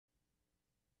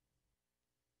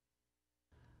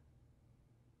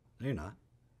No, you're not.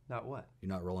 Not what?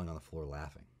 You're not rolling on the floor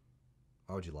laughing.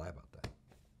 Why would you lie about that?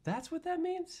 That's what that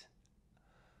means?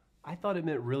 I thought it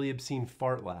meant really obscene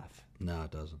fart laugh. No,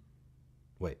 it doesn't.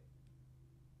 Wait.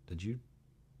 Did you?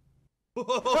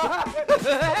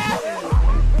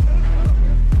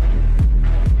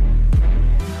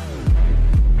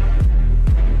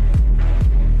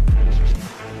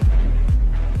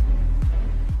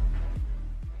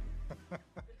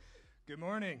 Good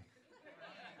morning.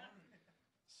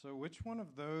 So which one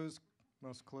of those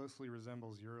most closely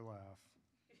resembles your laugh?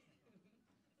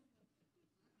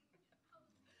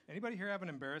 Anybody here have an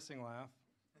embarrassing laugh?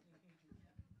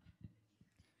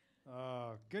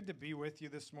 Good to be with you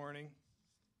this morning.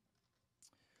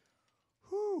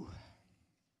 Whew.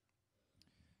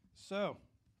 So,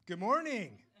 good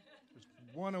morning. There's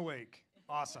one awake.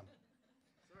 Awesome.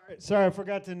 Sorry, I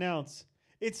forgot to announce.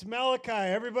 It's Malachi.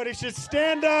 Everybody should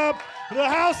stand up. The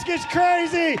house gets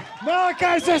crazy.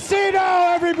 Malachi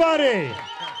Salcido, everybody. That's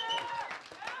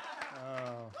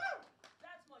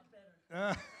much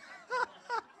better.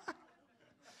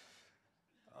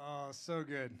 Oh, so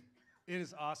good. It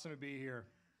is awesome to be here.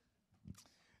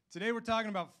 Today we're talking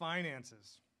about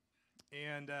finances.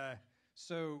 And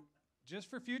so just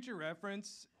for future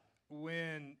reference,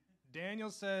 when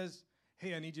Daniel says,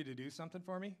 hey, I need you to do something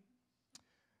for me,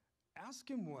 ask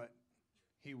him what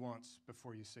he wants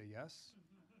before you say yes.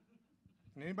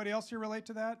 Can anybody else here relate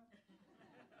to that?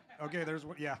 Okay, there's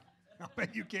one. Yeah, I'll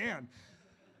bet you can.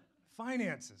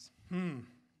 Finances.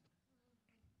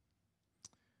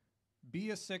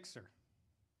 Be a sixer.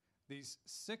 These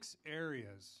 6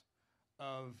 areas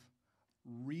of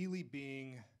really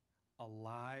being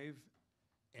alive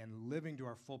and living to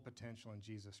our full potential in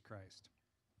Jesus Christ.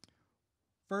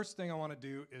 First thing I want to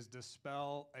do is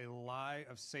dispel a lie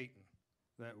of Satan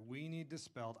that we need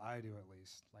dispelled, I do at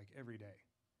least, like every day.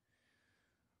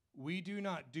 We do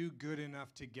not do good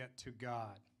enough to get to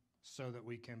God so that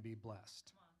we can be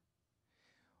blessed.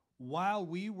 While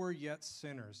we were yet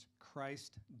sinners,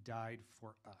 Christ died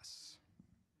for us.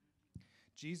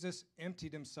 Jesus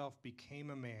emptied himself,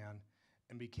 became a man,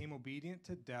 and became obedient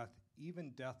to death,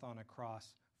 even death on a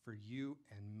cross for you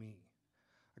and me.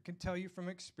 I can tell you from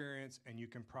experience, and you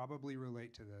can probably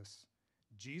relate to this,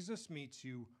 Jesus meets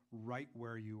you right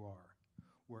where you are.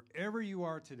 Wherever you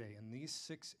are today in these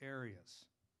 6 areas,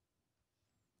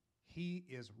 he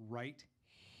is right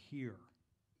here,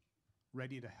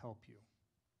 ready to help you.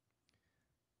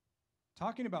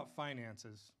 Talking about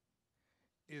finances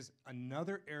is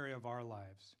another area of our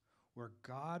lives where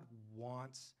God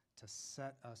wants to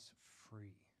set us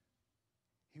free.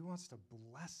 He wants to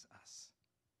bless us.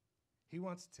 He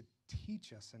wants to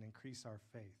teach us and increase our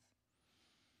faith.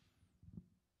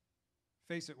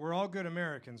 Face it, we're all good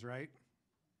Americans, right?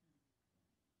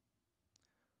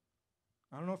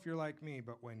 I don't know if you're like me,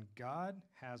 but when God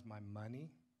has my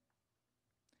money,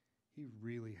 he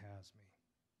really has me.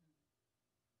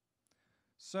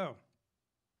 So,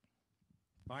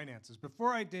 finances.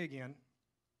 Before I dig in,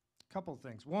 a couple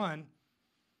things. One,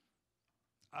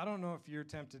 I don't know if you're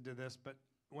tempted to this, but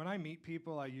when I meet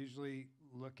people, I usually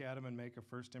look at them and make a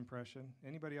first impression.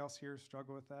 Anybody else here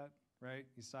struggle with that, right?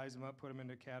 You size them up, put them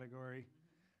into a category,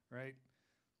 right?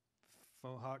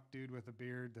 Faux hawk dude with a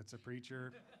beard that's a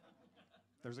preacher.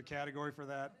 There's a category for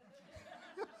that.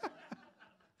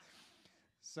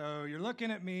 So you're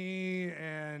looking at me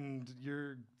and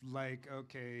you're like,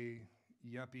 okay,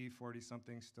 yuppie,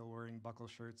 40-something, still wearing buckle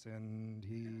shirts, and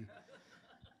he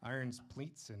irons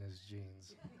pleats in his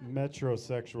jeans.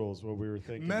 Metrosexual is what we were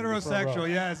thinking. Metrosexual,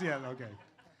 yes, okay.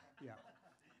 Yeah.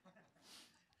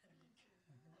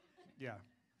 Yeah.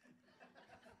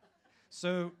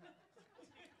 So,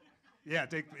 yeah,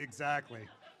 exactly.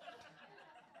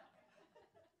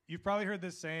 You've probably heard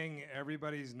this saying,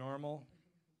 everybody's normal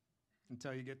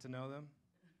until you get to know them.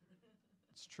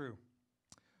 It's true.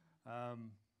 I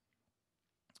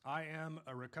am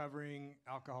a recovering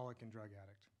alcoholic and drug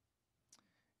addict.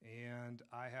 And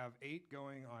I have 8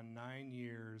 going on 9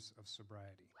 years of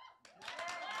sobriety.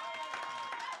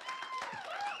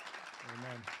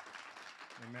 Amen.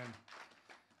 Amen.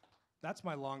 That's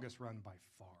my longest run by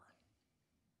far.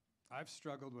 I've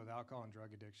struggled with alcohol and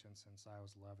drug addiction since I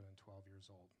was 11 and 12 years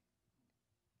old.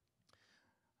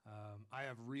 I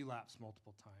have relapsed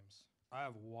multiple times. I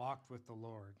have walked with the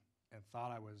Lord and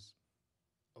thought I was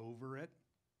over it,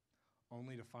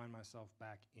 only to find myself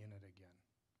back in it again,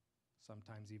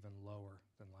 sometimes even lower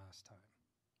than last time.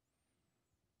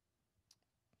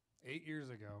 8 years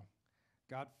ago,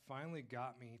 God finally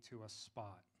got me to a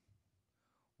spot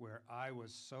where I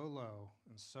was so low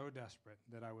and so desperate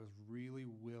that I was really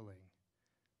willing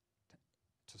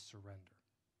to surrender,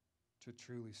 to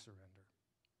truly surrender.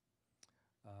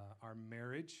 Our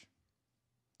marriage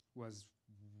was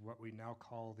what we now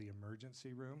call the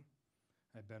emergency room.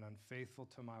 I'd been unfaithful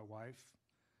to my wife.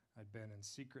 I'd been in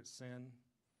secret sin.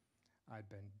 I'd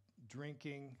been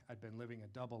drinking. I'd been living a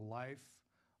double life.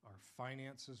 Our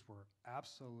finances were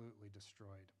absolutely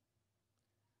destroyed.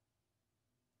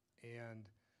 And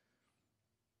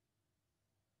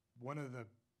one of the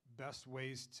best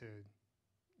ways to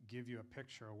give you a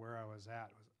picture of where I was at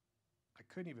was I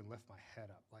couldn't even lift my head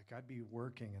up. Like I'd be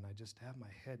working and I just have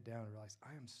my head down and realize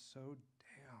I am so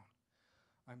down.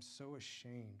 I'm so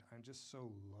ashamed. I'm just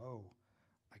so low.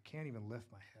 I can't even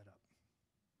lift my head up.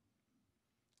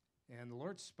 And the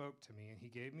Lord spoke to me and he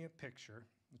gave me a picture,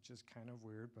 which is kind of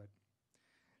weird, but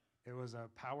it was a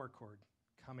power cord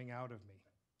coming out of me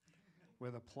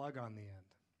with a plug on the end.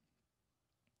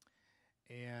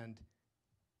 And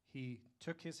he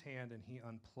took his hand and he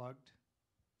unplugged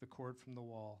the cord from the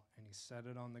wall and he set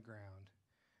it on the ground.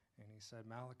 And he said,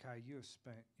 Malachi, you have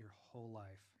spent your whole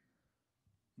life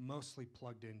mostly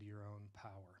plugged into your own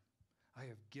power. I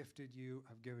have gifted you.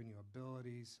 I've given you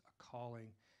abilities, a calling,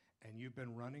 and you've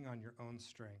been running on your own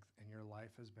strength, and your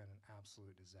life has been an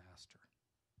absolute disaster.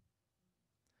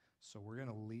 So we're going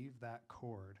to leave that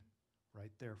cord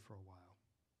right there for a while.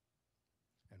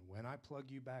 And when I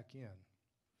plug you back in,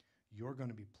 you're going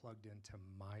to be plugged into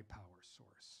my power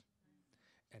source.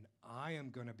 And I am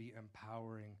going to be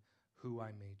empowering who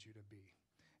I made you to be.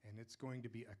 And it's going to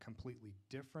be a completely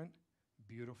different,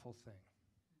 beautiful thing.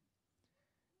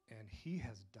 And he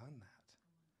has done that.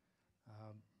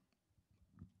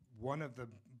 One of the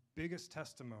biggest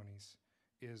testimonies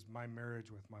is my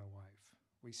marriage with my wife.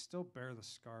 We still bear the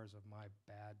scars of my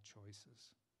bad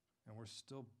choices, and we're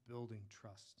still building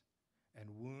trust, and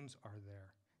wounds are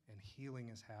there, and healing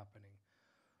is happening.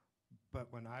 But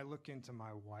when I look into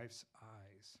my wife's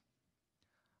eyes,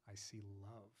 I see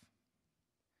love.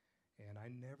 And I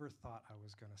never thought I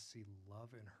was going to see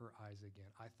love in her eyes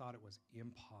again. I thought it was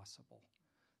impossible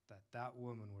that that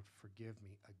woman would forgive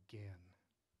me again,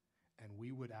 and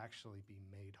we would actually be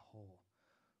made whole.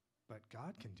 But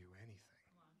God can do anything.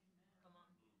 Come on.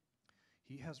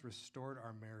 He has restored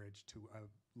our marriage to a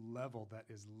level that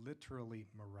is literally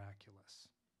miraculous.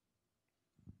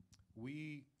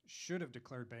 We should have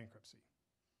declared bankruptcy.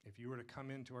 If you were to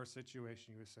come into our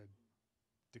situation, you would have said,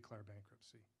 declare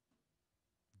bankruptcy.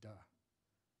 Duh.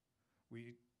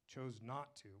 We chose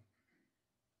not to,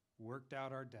 worked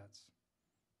out our debts,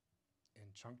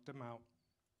 and chunked them out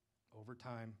over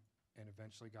time, and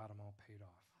eventually got them all paid off.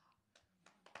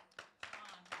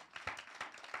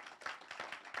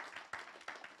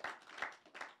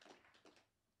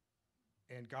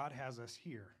 And God has us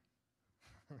here,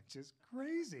 which is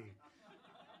crazy.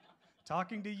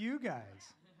 Talking to you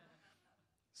guys.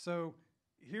 So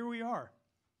here we are.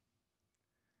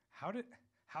 How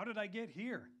did I get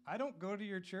here? I don't go to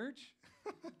your church.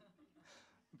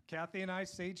 Kathy and I,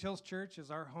 Sage Hills Church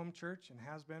is our home church and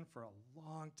has been for a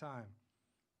long time.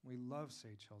 We love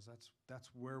Sage Hills. That's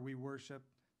where we worship.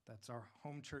 That's our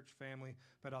home church family.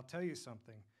 But I'll tell you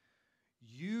something.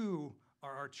 You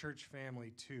are our church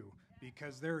family too,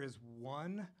 because there is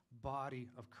one body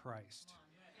of Christ.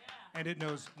 And it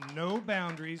knows no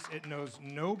boundaries. It knows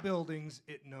no buildings.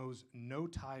 It knows no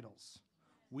titles.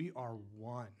 We are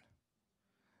one.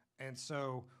 And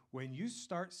so when you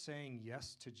start saying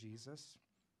yes to Jesus,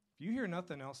 if you hear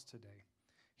nothing else today,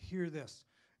 hear this.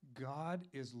 God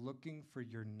is looking for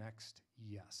your next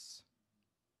yes.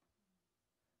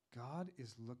 God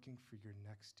is looking for your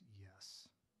next yes.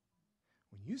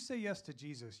 When you say yes to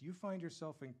Jesus, you find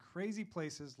yourself in crazy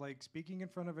places like speaking in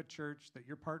front of a church that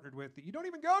you're partnered with that you don't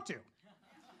even go to.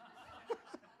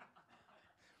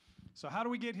 So how do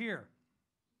we get here?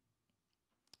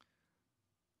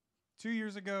 2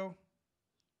 years ago,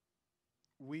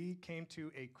 we came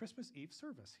to a Christmas Eve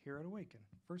service here at Awaken.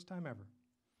 First time ever.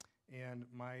 And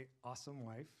my awesome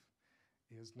wife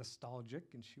is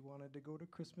nostalgic, and she wanted to go to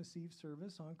Christmas Eve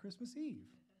service on Christmas Eve.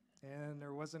 And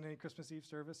there wasn't any Christmas Eve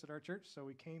service at our church, so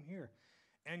we came here.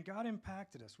 And God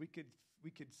impacted us. We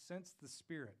could sense the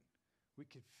Spirit. We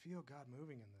could feel God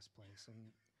moving in this place.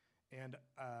 And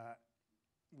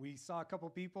we saw a couple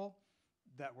people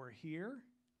that were here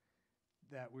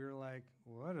that we were like,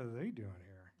 what are they doing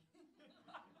here?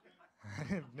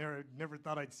 I never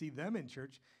thought I'd see them in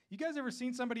church. You guys ever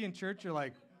seen somebody in church? You're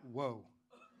like, whoa.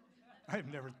 I've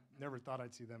never thought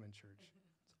I'd see them in church.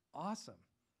 It's awesome.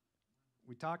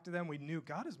 We talked to them. We knew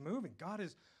God is moving. God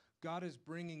is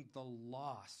bringing the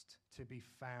lost to be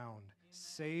found,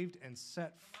 saved and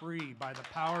set free by the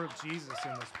power of Jesus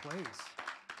in this place.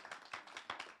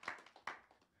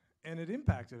 And it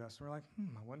impacted us. We're like,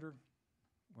 I wonder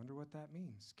what that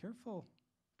means. Careful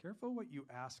Careful what you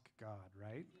ask God,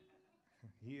 right?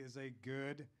 He is a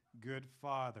good, good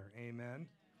Father. Amen.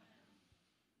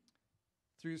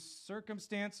 Through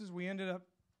circumstances, we ended up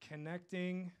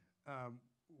connecting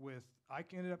I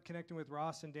ended up connecting with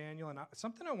Ross and Daniel. And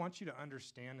something I want you to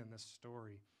understand in this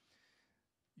story.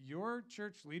 Your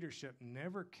church leadership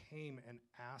never came and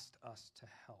asked us to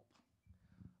help.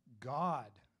 God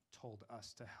told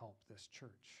us to help this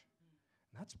church.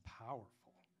 And that's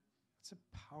powerful. That's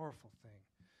a powerful thing.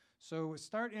 So we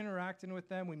start interacting with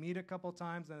them. We meet a couple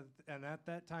times, and at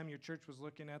that time, your church was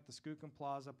looking at the Skookum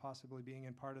Plaza, possibly being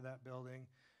in part of that building.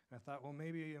 And I thought, well,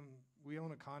 maybe we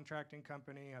own a contracting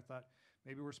company. I thought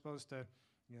maybe we're supposed to,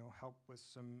 help with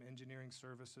some engineering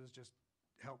services, just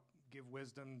help give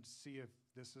wisdom, see if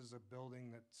this is a building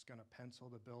that's going to pencil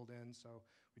to build in. So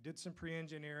we did some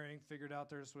pre-engineering, figured out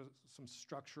there's some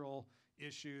structural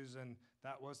issues, and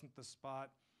that wasn't the spot.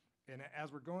 And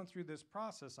as we're going through this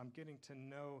process, I'm getting to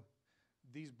know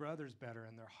these brothers better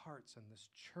and their hearts and this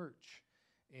church.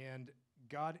 And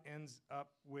God ends up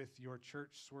with your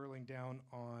church swirling down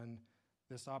on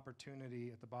this opportunity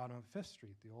at the bottom of 5th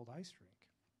Street, the old ice rink.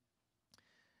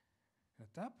 And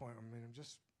at that point, I'm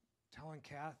just telling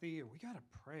Kathy, we got to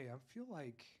pray. I feel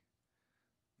like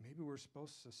maybe we're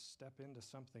supposed to step into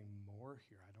something more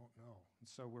here. I don't know. And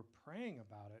so we're praying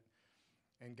about it.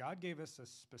 And God gave us a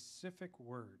specific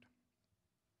word.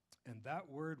 And that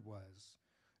word was,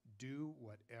 do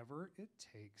whatever it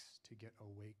takes to get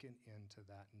Awaken into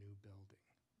that new building.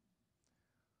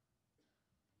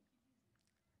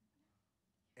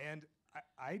 And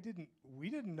we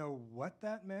didn't know what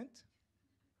that meant.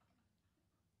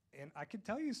 And I can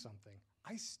tell you something.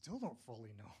 I still don't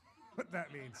fully know what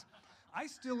that means.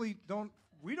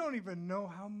 We don't even know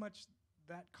how much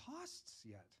that costs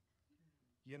yet.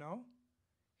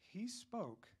 He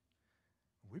spoke.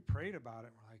 We prayed about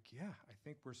it. We're like, yeah, I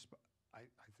think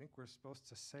we're supposed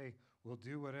to say, we'll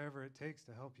do whatever it takes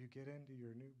to help you get into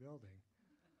your new building.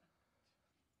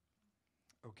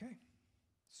 Okay.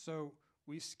 So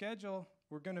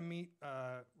we're going to meet,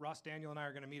 Ross, Daniel, and I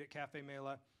are going to meet at Cafe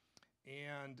Mela.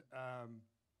 And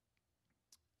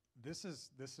this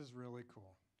is really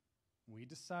cool. We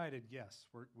decided, yes,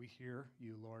 we hear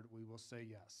you, Lord. We will say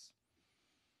yes.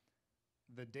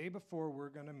 The day before, we're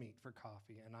going to meet for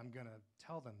coffee, and I'm going to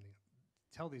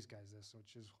tell these guys this,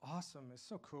 which is awesome. It's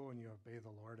so cool when you obey the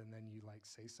Lord, and then you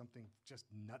say something just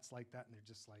nuts like that, and they're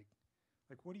just like,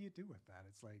 what do you do with that?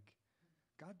 It's like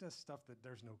God does stuff that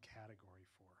there's no category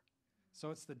for.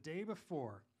 So it's the day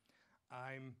before.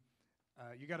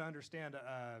 You got to understand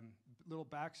a little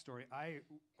backstory.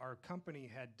 Our company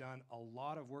had done a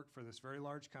lot of work for this very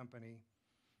large company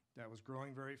that was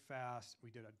growing very fast. We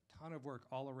did a ton of work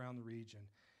all around the region,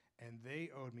 and they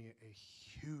owed me a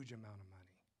huge amount of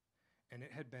money. And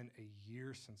it had been a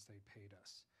year since they paid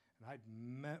us. And I'd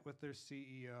met with their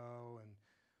CEO, and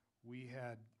we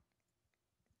had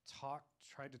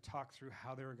tried to talk through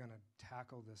how they were going to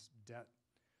tackle this debt.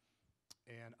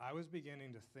 And I was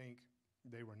beginning to think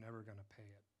they were never going to pay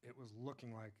it. It was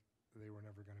looking like they were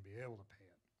never going to be able to pay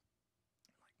it.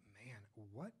 I'm like, man,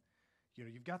 what?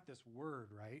 You've got this word,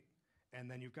 right? And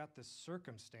then you've got this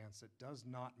circumstance that does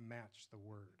not match the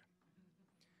word.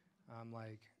 I'm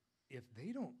like, if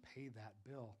they don't pay that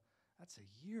bill, that's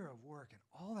a year of work and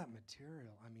all that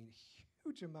material.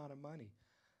 Huge amount of money.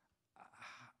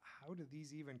 How do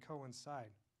these even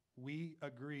coincide? We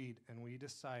agreed and we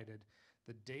decided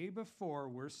the day before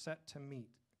we're set to meet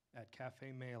at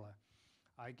Cafe Mela,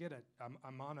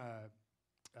 I'm on a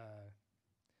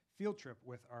field trip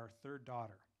with our third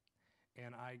daughter,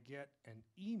 and I get an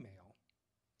email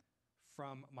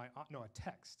from a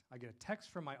text. I get a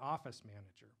text from my office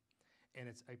manager, and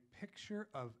it's a picture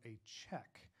of a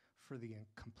check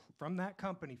from that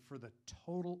company for the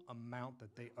total amount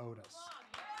that they owed us.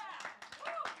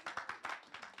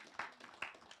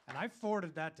 And I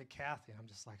forwarded that to Kathy, and I'm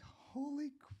just like,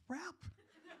 holy crap.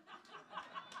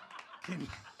 Can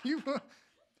you,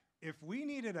 if we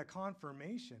needed a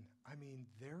confirmation,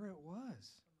 there it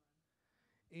was.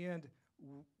 And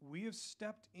we have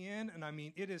stepped in, and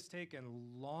it has taken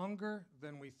longer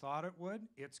than we thought it would.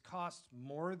 It's cost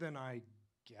more than I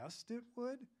guessed it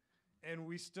would. And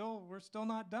we're still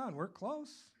not done. We're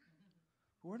close.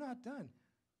 We're not done.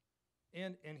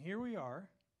 And here we are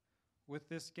with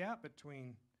this gap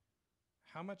between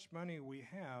how much money we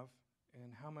have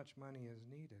and how much money is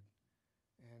needed.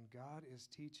 And God is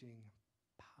teaching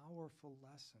powerful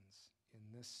lessons in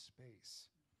this space.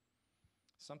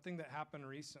 Something that happened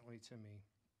recently to me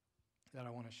that I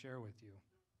want to share with you.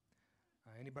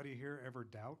 Anybody here ever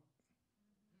doubt?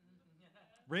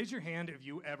 Raise your hand if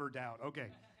you ever doubt.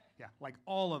 Okay. Yeah, like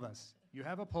all of us. You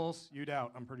have a pulse, you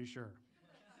doubt, I'm pretty sure.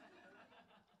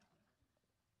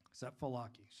 Except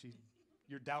Falaki.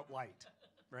 You're doubt light,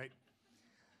 right?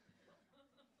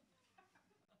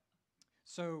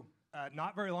 So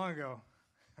not very long ago,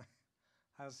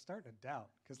 I was starting to doubt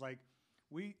because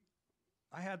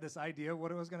I had this idea of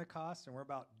what it was going to cost, and we're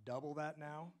about double that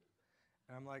now.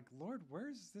 And I'm like, Lord,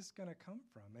 where's this going to come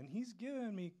from? And He's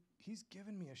given me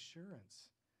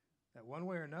assurance that one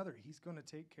way or another, He's going to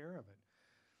take care of it.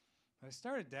 I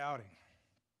started doubting,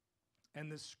 and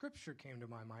the scripture came to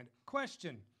my mind.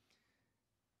 Question: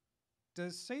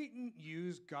 does Satan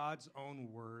use God's own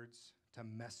words to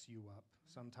mess you up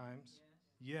sometimes?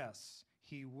 Yes,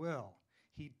 he will.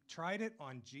 He tried it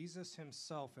on Jesus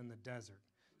himself in the desert.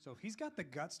 So if he's got the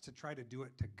guts to try to do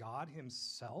it to God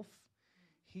himself,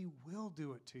 he will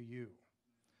do it to you.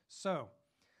 So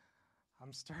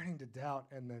I'm starting to doubt,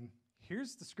 and then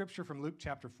here's the scripture from Luke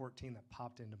chapter 14 that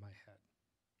popped into my head.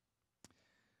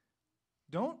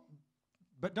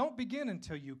 Don't begin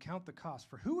until you count the cost.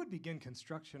 For who would begin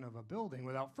construction of a building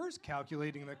without first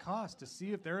calculating the cost to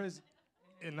see if there is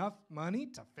enough money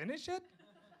to finish it?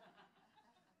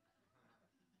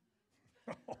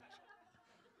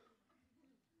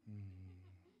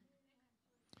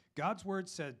 God's word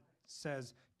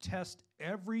says, test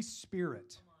every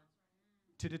spirit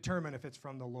to determine if it's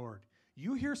from the Lord.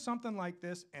 You hear something like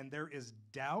this and there is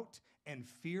doubt and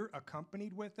fear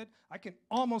accompanied with it, I can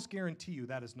almost guarantee you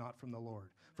that is not from the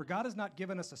Lord. For God has not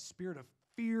given us a spirit of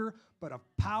fear, but of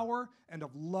power and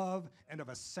of love and of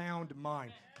a sound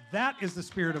mind. That is the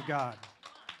Spirit of God.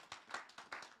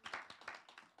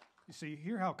 You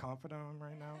hear how confident I am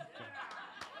right now? Okay.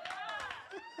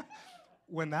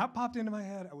 When that popped into my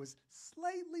head, I was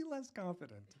slightly less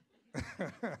confident.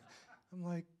 I'm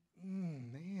like,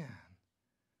 man,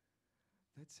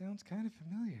 that sounds kind of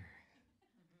familiar.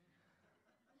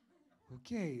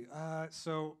 Okay,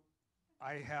 so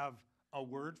I have a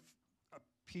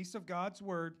piece of God's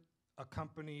word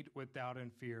accompanied with doubt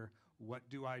and fear. What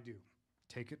do I do?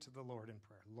 Take it to the Lord in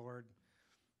prayer. Lord,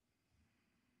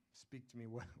 speak to me.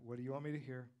 What do you want me to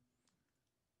hear?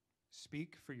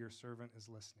 Speak, for your servant is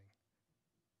listening.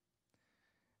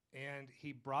 And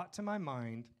he brought to my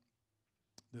mind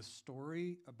this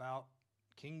story about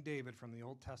King David from the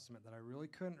Old Testament that I really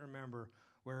couldn't remember,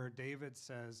 where David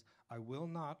says, I will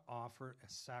not offer a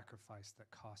sacrifice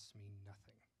that costs me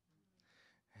nothing.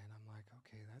 And I'm like,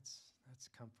 okay, that's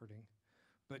comforting.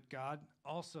 But God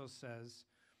also says,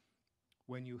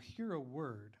 when you hear a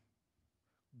word,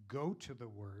 go to the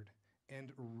word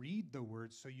and read the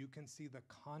word so you can see the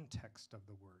context of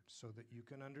the word, so that you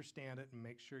can understand it and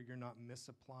make sure you're not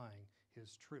misapplying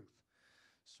his truth.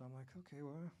 So I'm like, okay,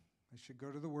 well, I should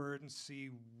go to the word and see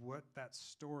what that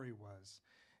story was.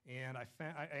 And I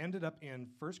ended up in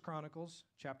 1 Chronicles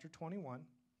chapter 21.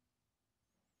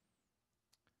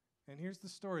 And here's the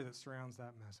story that surrounds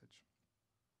that message.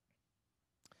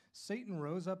 Satan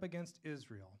rose up against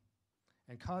Israel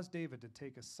and caused David to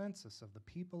take a census of the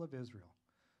people of Israel.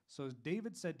 So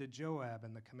David said to Joab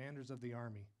and the commanders of the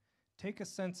army, take a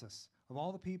census of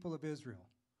all the people of Israel,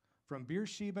 from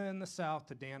Beersheba in the south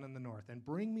to Dan in the north, and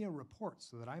bring me a report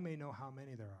so that I may know how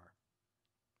many there are.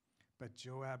 But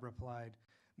Joab replied,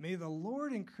 may the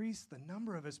Lord increase the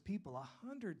number of his people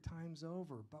 100 times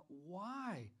over. But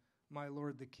why, my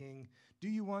lord the king, do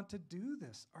you want to do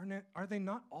this? Are they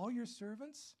not all your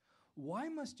servants? Why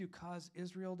must you cause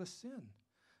Israel to sin?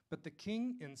 But the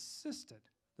king insisted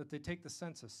that they take the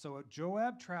census. So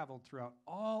Joab traveled throughout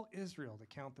all Israel to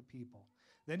count the people.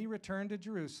 Then he returned to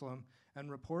Jerusalem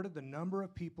and reported the number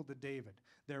of people to David.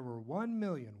 There were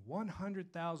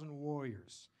 1,100,000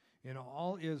 warriors in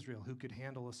all Israel who could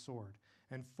handle a sword,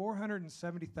 and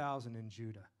 470,000 in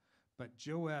Judah. But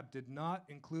Joab did not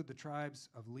include the tribes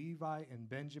of Levi and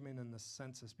Benjamin in the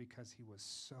census because he was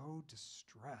so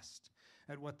distressed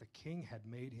at what the king had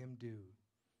made him do.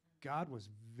 God was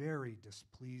very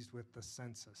displeased with the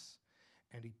census,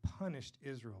 and he punished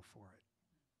Israel for it.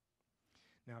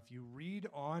 Now, if you read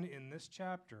on in this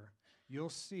chapter, you'll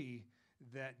see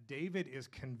that David is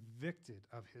convicted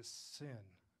of his sin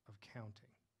of counting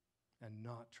and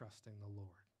not trusting the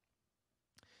Lord.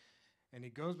 And he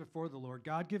goes before the Lord.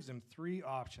 God gives him 3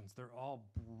 options. They're all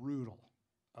brutal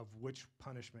of which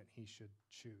punishment he should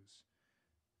choose.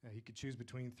 He could choose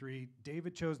between 3.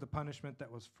 David chose the punishment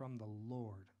that was from the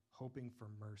Lord, hoping for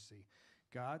mercy.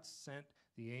 God sent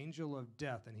the angel of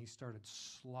death, and he started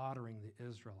slaughtering the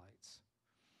Israelites.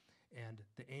 And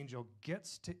the angel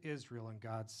gets to Israel, and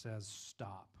God says,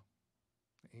 stop.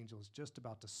 The angel is just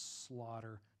about to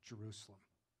slaughter Jerusalem.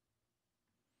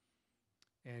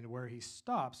 And where he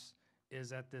stops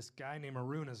is at this guy named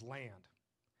Araunah's land.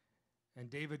 And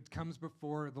David comes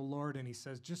before the Lord and he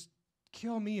says, just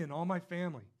kill me and all my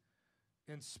family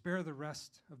and spare the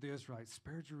rest of the Israelites,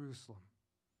 spare Jerusalem.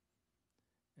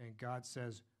 And God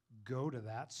says, go to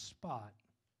that spot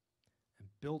and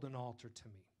build an altar to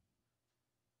me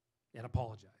and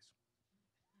apologize.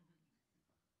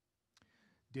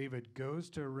 David goes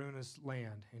to Araunah's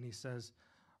land and he says,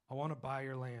 I want to buy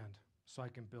your land so I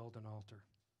can build an altar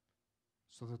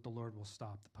so that the Lord will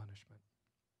stop the punishment.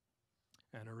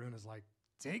 And Araunah's like,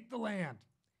 take the land.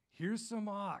 Here's some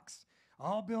ox.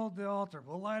 I'll build the altar.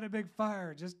 We'll light a big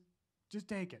fire. Just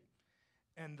take it.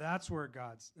 And that's where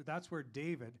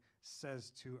David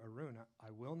says to Araunah,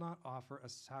 I will not offer a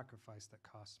sacrifice that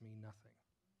costs me nothing.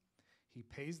 He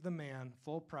pays the man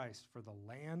full price for the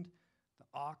land, the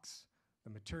ox, the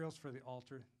materials for the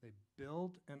altar. They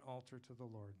build an altar to the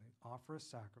Lord. They offer a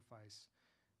sacrifice,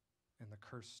 and the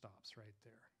curse stops right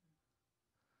there.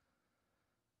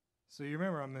 So you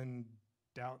remember I'm in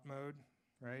doubt mode,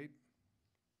 right?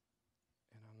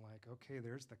 And I'm like, okay,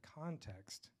 there's the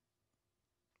context.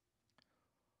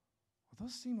 Well,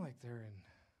 those seem like they're in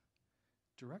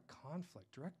direct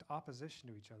conflict, direct opposition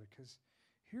to each other, because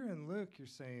here in Luke, you're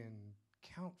saying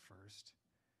count first.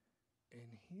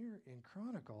 And here in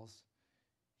Chronicles,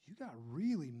 you got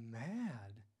really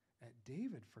mad at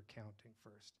David for counting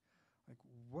first. Like,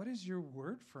 what is your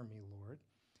word for me, Lord?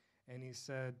 And he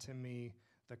said to me,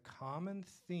 the common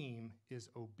theme is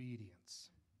obedience.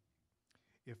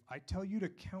 If I tell you to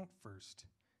count first,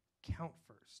 count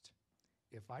first.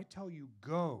 If I tell you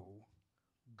go,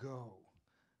 go.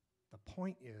 The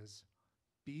point is,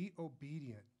 be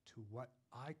obedient to what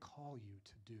I call you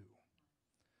to do.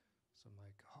 So I'm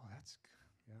like, oh,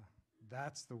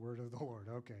 that's the word of the Lord.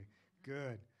 Okay,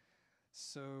 good.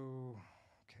 So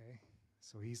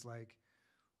he's like,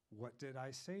 what did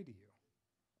I say to you?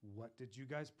 What did you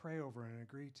guys pray over and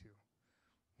agree to?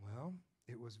 Well,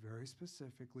 it was very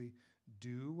specifically,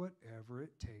 do whatever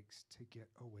it takes to get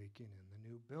Awaken in the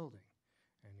new building.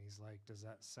 And he's like, does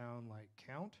that sound like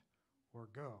count or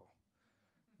go?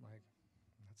 I'm like,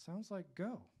 that sounds like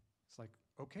go. It's like,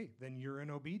 okay, then you're in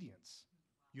obedience.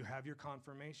 You have your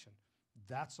confirmation.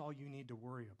 That's all you need to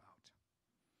worry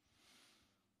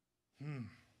about.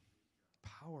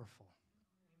 Powerful.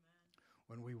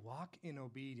 When we walk in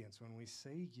obedience, when we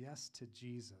say yes to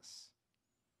Jesus,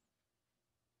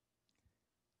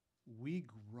 we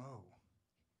grow.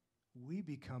 We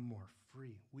become more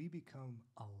free. We become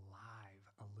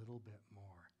alive a little bit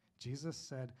more. Jesus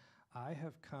said, I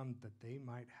have come that they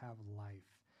might have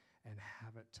life and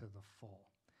have it to the full.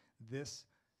 This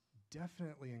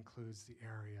definitely includes the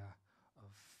area of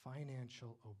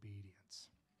financial obedience.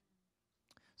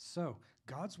 So,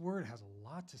 God's word has a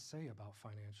lot to say about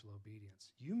financial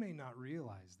obedience. You may not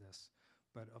realize this,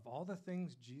 but of all the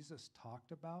things Jesus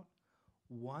talked about,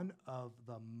 one of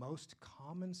the most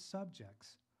common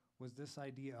subjects was this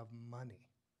idea of money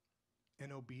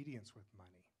and obedience with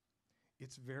money.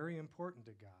 It's very important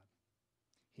to God.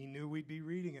 He knew we'd be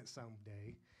reading it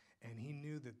someday, and he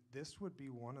knew that this would be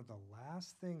one of the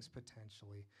last things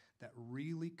potentially that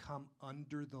really come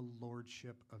under the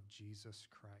lordship of Jesus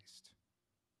Christ.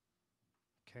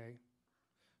 Okay?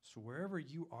 So wherever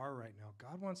you are right now,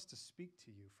 God wants to speak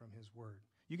to you from his word.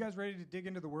 You guys ready to dig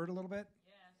into the word a little bit?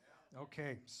 Yes.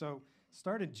 Okay, so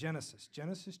start in Genesis.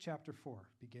 Genesis chapter 4,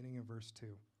 beginning in verse 2.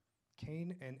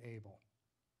 Cain and Abel.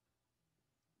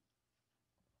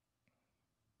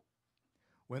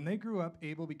 When they grew up,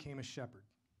 Abel became a shepherd,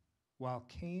 while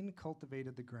Cain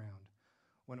cultivated the ground.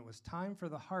 When it was time for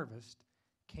the harvest,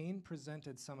 Cain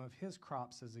presented some of his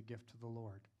crops as a gift to the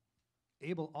Lord.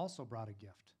 Abel also brought a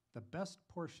gift, the best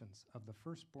portions of the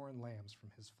firstborn lambs from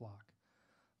his flock.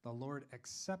 The Lord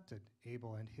accepted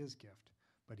Abel and his gift,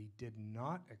 but he did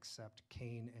not accept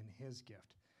Cain and his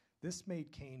gift. This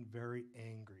made Cain very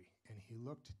angry, and he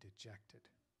looked dejected.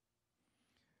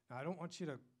 Now, I don't want you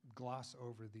to gloss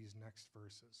over these next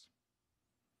verses.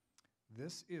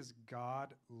 This is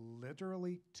God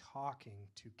literally talking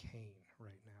to Cain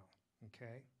right now,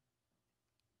 okay?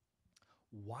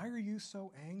 Why are you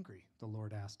so angry? The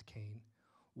Lord asked Cain.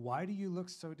 Why do you look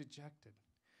so dejected?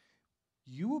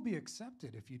 You will be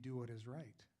accepted if you do what is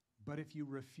right. But if you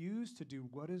refuse to do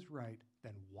what is right,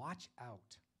 then watch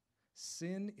out.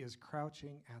 Sin is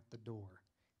crouching at the door,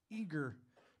 eager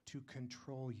to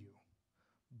control you.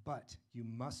 But you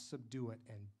must subdue it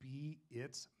and be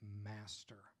its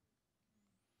master.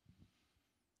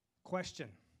 Question.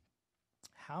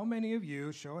 How many of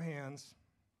you, show of hands,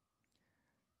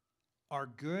 are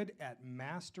good at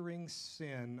mastering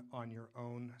sin on your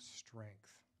own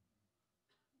strength?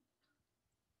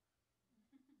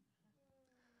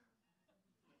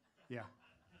 Yeah.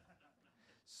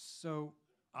 So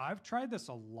I've tried this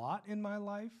a lot in my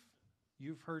life.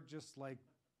 You've heard just like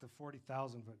the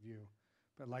 40,000 foot view.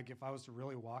 But like if I was to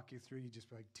really walk you through, you'd just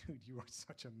be like, dude, you are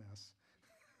such a mess.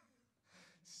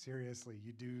 Seriously,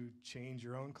 you do change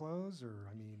your own clothes? Or,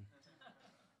 I mean,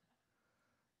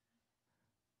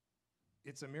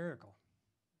 it's a miracle.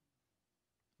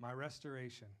 My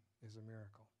restoration is a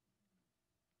miracle.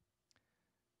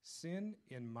 Sin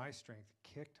in my strength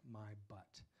kicked my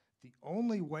butt. The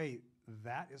only way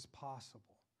that is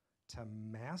possible to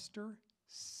master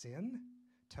sin,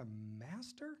 to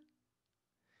master,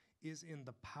 is in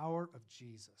the power of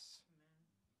Jesus.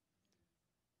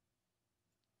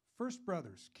 First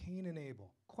brothers, Cain and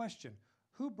Abel. Question,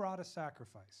 who brought a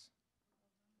sacrifice?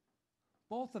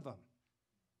 Both of them.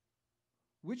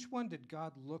 Which one did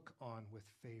God look on with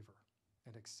favor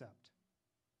and accept?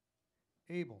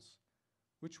 Abel's.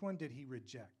 Which one did he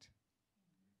reject?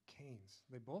 Cain's.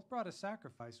 They both brought a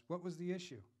sacrifice. What was the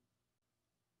issue?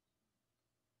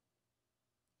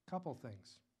 Couple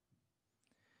things.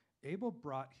 Abel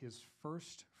brought his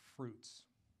first fruits,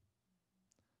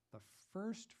 the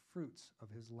first fruits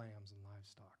of his lambs and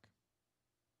livestock.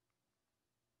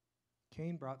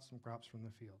 Cain brought some crops from the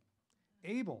field.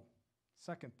 Abel,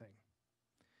 second thing,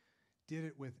 did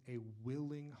it with a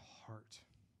willing heart.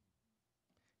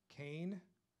 Cain,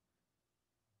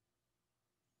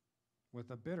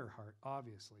 with a bitter heart,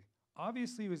 obviously.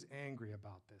 Obviously, he was angry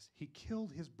about this. He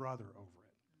killed his brother over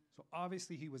it. So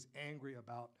obviously, he was angry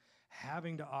about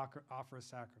having to offer a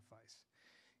sacrifice.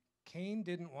 Cain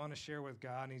didn't want to share with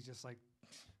God, and he's just like,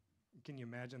 can you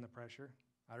imagine the pressure?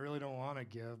 I really don't want to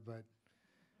give, but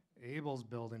Abel's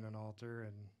building an altar,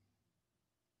 and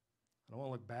I don't want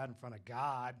to look bad in front of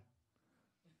God.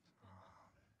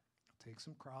 I'll take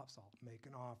some crops, I'll make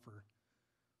an offer.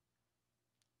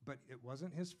 But it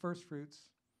wasn't his first fruits,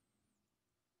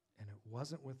 and it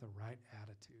wasn't with the right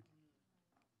attitude.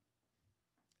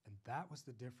 And that was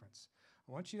the difference.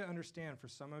 I want you to understand, for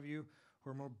some of you who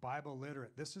are more Bible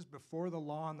literate, this is before the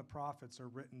law and the prophets are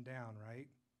written down, right?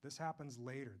 This happens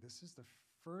later. This is the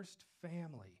first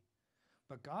family.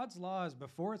 But God's law is,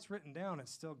 before it's written down,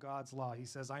 it's still God's law. He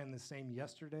says, I am the same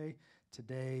yesterday,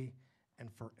 today,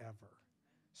 and forever.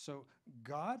 So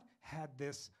God had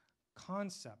this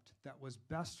concept that was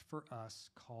best for us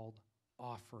called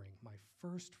offering, my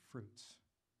first fruits,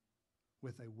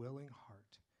 with a willing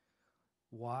heart.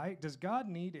 Why? Does God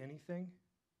need anything?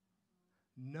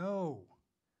 No.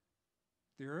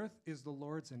 The earth is the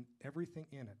Lord's and everything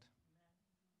in it.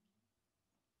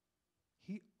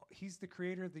 He's the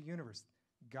creator of the universe.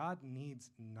 God needs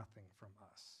nothing from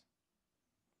us.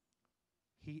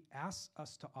 He asks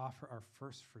us to offer our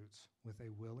first fruits with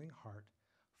a willing heart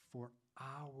for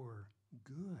our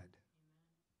good.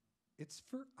 It's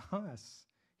for us.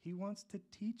 He wants to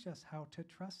teach us how to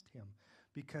trust him,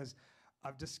 because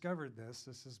I've discovered this.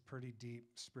 This is pretty deep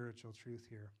spiritual truth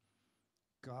here.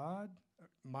 God,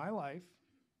 my life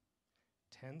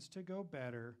tends to go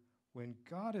better when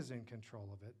God is in control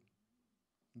of it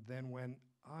than when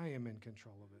I am in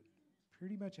control of it.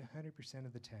 Pretty much 100%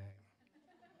 of the time.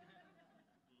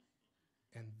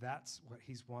 And that's what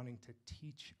he's wanting to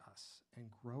teach us and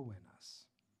grow in us.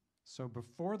 So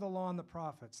before the law and the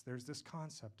prophets, there's this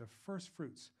concept of first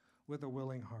fruits with a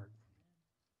willing heart.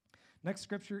 Next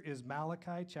scripture is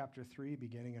Malachi chapter 3,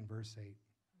 beginning in verse 8.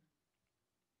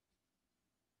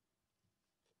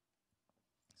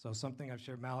 So something I've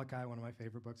shared, Malachi, one of my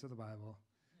favorite books of the Bible.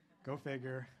 Go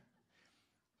figure.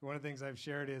 One of the things I've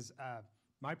shared is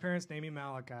my parents named me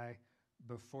Malachi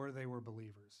before they were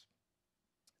believers.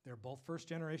 They're both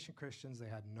first-generation Christians. They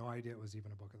had no idea it was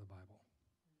even a book of the Bible.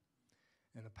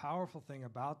 And the powerful thing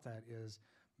about that is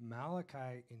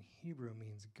Malachi in Hebrew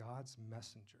means God's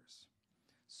messengers.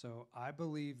 So I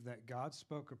believe that God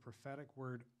spoke a prophetic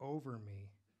word over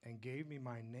me and gave me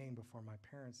my name before my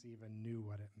parents even knew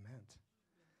what it meant.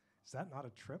 Is that not a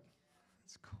trip?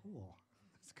 It's cool.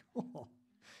 It's cool.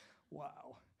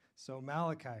 Wow. So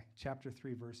Malachi chapter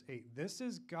 3, verse 8. This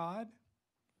is God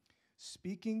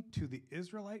speaking to the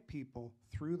Israelite people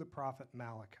through the prophet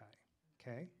Malachi.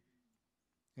 Okay?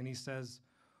 And he says,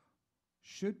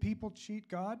 should people cheat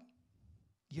God?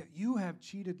 Yet you have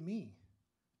cheated me.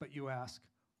 But you ask,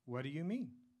 what do you mean?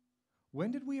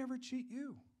 When did we ever cheat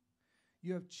you?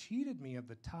 You have cheated me of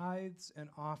the tithes and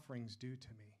offerings due to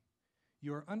me.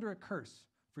 You are under a curse,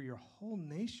 for your whole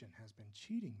nation has been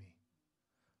cheating me.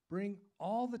 Bring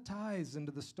all the tithes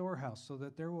into the storehouse so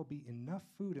that there will be enough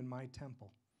food in my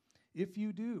temple. If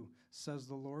you do, says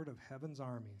the Lord of heaven's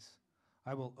armies,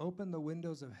 I will open the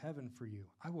windows of heaven for you.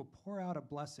 I will pour out a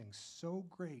blessing so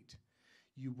great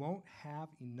you won't have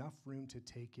enough room to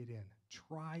take it in.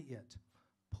 Try it.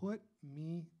 Put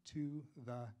me to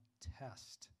the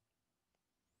test.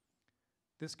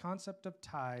 This concept of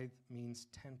tithe means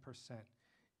 10%.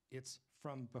 It's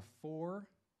from before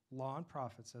law and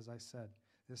prophets, as I said.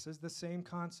 This is the same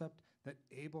concept that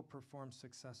Abel performed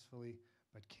successfully,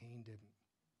 but Cain didn't.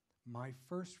 My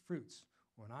first fruits,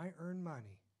 when I earn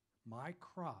money, my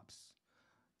crops,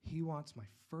 he wants my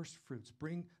first fruits.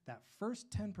 Bring that first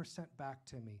 10% back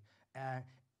to me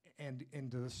and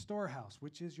into the storehouse,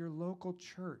 which is your local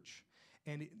church.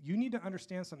 And you need to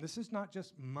understand something. This is not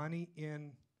just money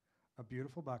in a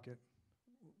beautiful bucket.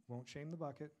 Won't shame the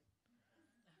bucket.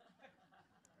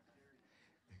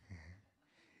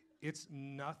 It's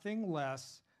nothing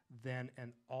less than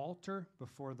an altar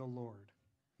before the Lord,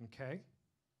 okay?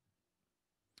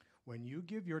 When you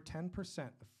give your 10%,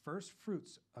 the first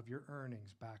fruits of your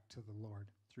earnings back to the Lord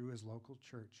through his local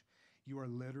church, you are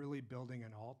literally building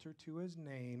an altar to his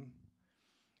name.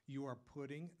 You are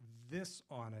putting this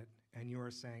on it, and you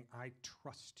are saying, I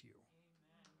trust you.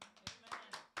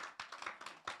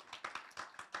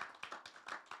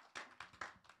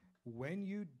 When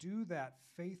you do that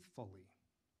faithfully,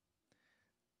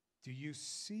 do you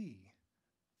see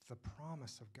the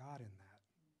promise of God in that?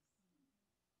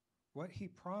 What he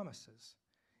promises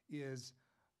is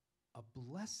a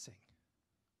blessing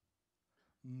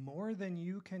more than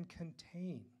you can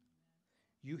contain.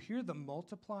 You hear the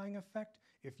multiplying effect?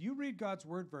 If you read God's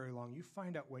word very long, you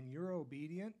find out when you're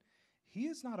obedient, he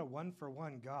is not a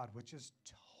one-for-one God, which is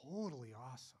totally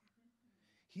awesome.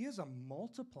 He is a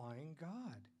multiplying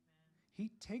God. He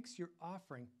takes your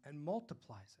offering and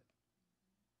multiplies it.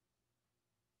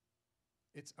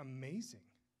 It's amazing.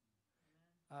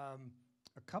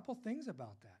 A couple things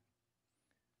about that.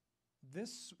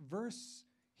 This verse,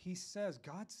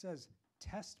 God says,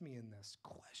 test me in this.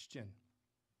 Question.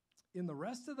 In the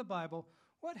rest of the Bible,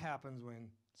 what happens when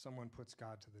someone puts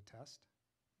God to the test?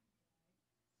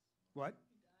 What?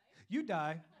 You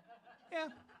die. Yeah.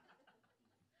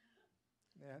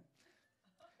 Yeah.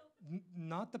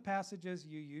 Not the passages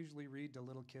you usually read to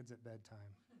little kids at bedtime.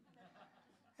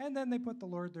 And then they put the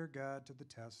Lord their God to the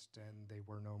test, and they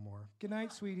were no more. Good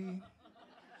night, sweetie.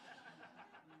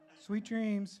 Sweet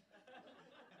dreams.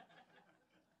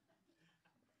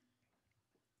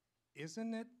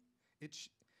 Isn't it?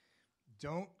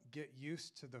 Don't get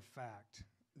used to the fact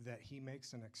that he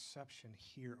makes an exception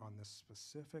here on this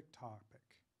specific topic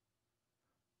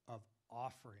of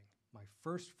offering my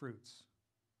first fruits,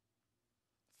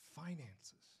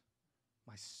 finances,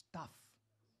 my stuff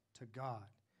to God.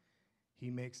 He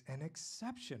makes an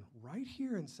exception right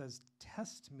here and says,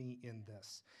 test me in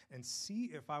this and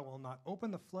see if I will not open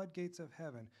the floodgates of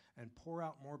heaven and pour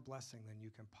out more blessing than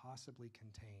you can possibly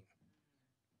contain.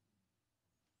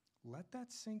 Let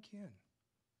that sink in.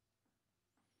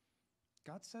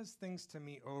 God says things to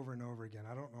me over and over again.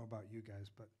 I don't know about you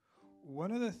guys, but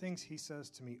one of the things he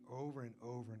says to me over and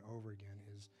over and over again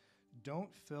is, don't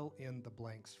fill in the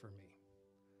blanks for me.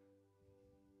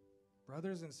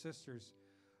 Brothers and sisters,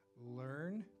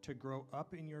 learn to grow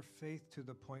up in your faith to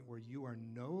the point where you are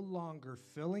no longer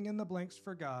filling in the blanks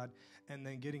for God and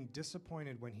then getting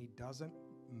disappointed when he doesn't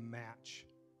match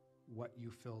what you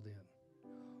filled in.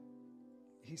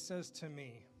 He says to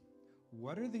me,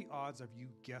 what are the odds of you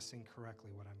guessing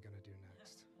correctly what I'm going to do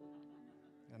next?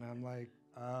 And I'm like,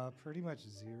 pretty much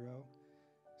zero.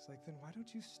 He's like, then why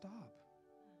don't you stop?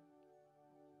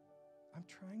 I'm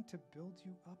trying to build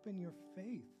you up in your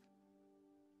faith.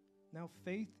 Now,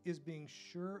 faith is being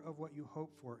sure of what you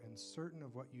hope for and certain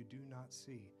of what you do not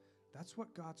see. That's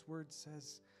what God's word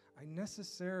says. I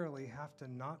necessarily have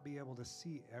to not be able to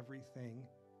see everything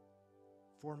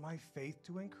for my faith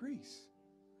to increase.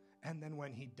 And then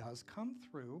when he does come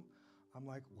through, I'm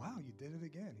like, wow, you did it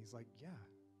again. He's like, yeah,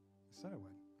 I said I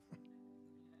would.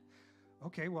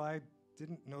 Okay, well, I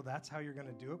didn't know that's how you're going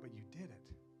to do it, but you did it.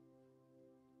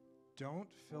 Don't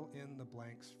fill in the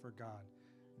blanks for God.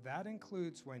 That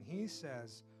includes when he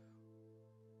says,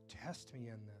 test me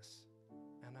in this,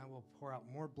 and I will pour out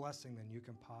more blessing than you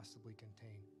can possibly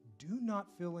contain. Do not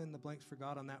fill in the blanks for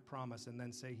God on that promise and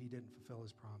then say he didn't fulfill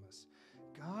his promise.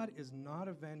 God is not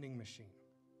a vending machine.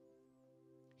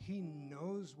 He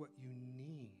knows what you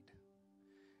need.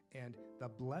 And the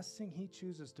blessing he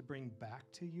chooses to bring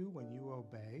back to you when you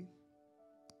obey,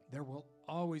 there will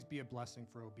always be a blessing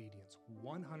for obedience.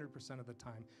 100% of the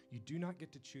time, you do not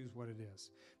get to choose what it is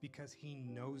because he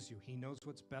knows you. He knows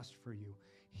what's best for you.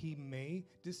 He may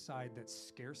decide that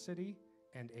scarcity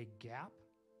and a gap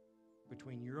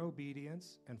between your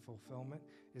obedience and fulfillment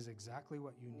is exactly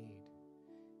what you need.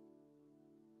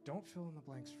 Don't fill in the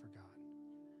blanks for God,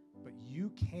 but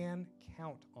you can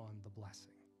count on the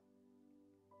blessing.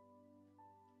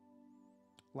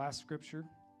 Last scripture,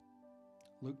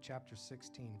 Luke chapter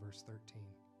 16, verse 13.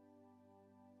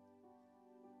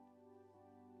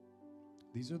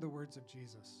 These are the words of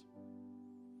Jesus.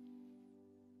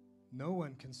 No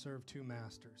one can serve two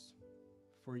masters,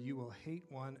 for you will hate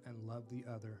one and love the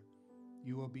other.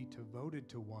 You will be devoted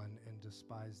to one and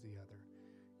despise the other.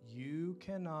 You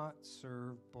cannot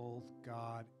serve both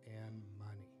God and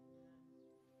money.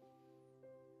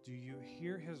 Do you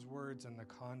hear his words in the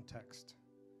context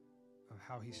of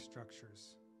how he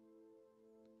structures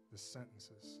the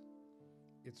sentences?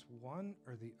 It's one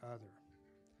or the other.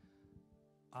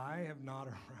 I have not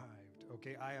arrived,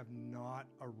 okay? I have not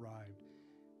arrived.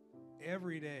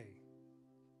 Every day,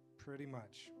 pretty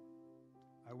much,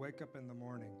 I wake up in the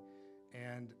morning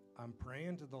and I'm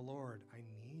praying to the Lord, I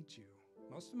need you.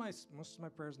 Most of my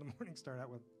prayers in the morning start out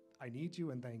with, I need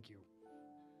you and thank you,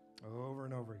 over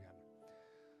and over again.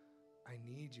 I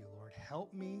need you, Lord.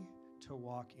 Help me to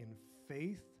walk in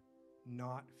faith,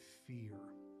 not fear,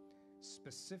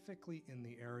 specifically in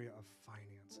the area of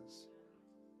finances,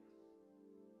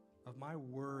 of my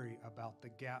worry about the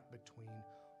gap between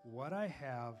what I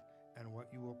have and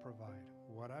what you will provide,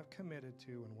 what I've committed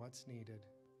to and what's needed,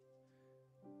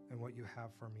 and what you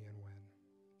have for me and when.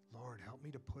 Lord, help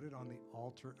me to put it on the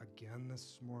altar again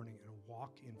this morning and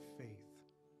walk in faith.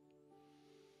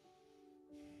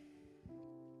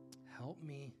 Help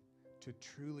me to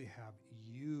truly have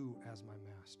you as my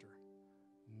master,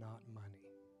 not money.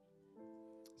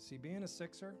 See, being a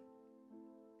sixer,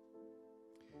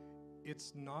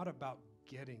 it's not about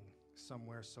getting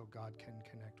somewhere so God can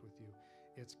connect with you.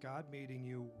 It's God meeting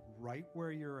you right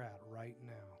where you're at right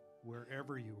now,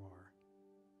 wherever you are.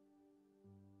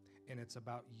 And it's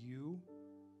about you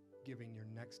giving your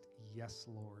next yes,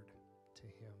 Lord, to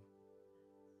him.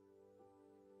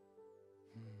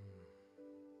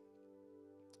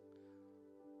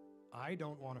 I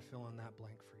don't want to fill in that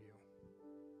blank for you.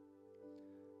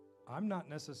 I'm not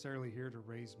necessarily here to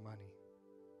raise money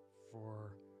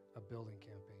for a building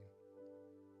campaign.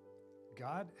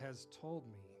 God has told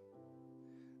me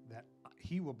that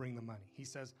he will bring the money. He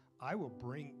says, I will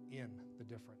bring in the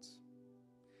difference.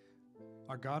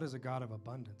 Our God is a God of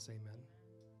abundance, amen.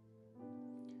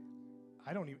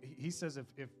 He says if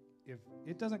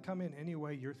it doesn't come in any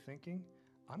way you're thinking,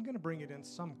 I'm going to bring it in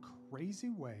some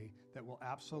crazy way that will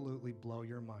absolutely blow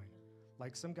your mind.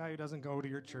 Like some guy who doesn't go to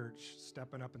your church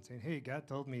stepping up and saying, hey, God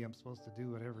told me I'm supposed to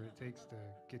do whatever it takes to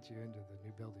get you into the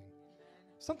new building.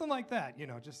 Something like that,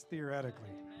 just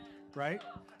theoretically, right?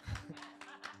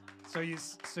 So you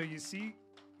see,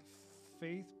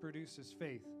 faith produces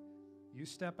faith. You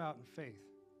step out in faith.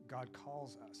 God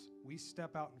calls us. We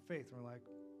step out in faith. And we're like,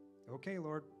 okay,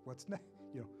 Lord, what's next?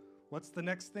 What's the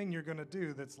next thing you're going to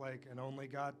do that's like an only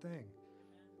God thing?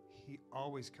 He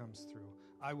always comes through.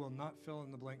 I will not fill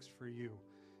in the blanks for you.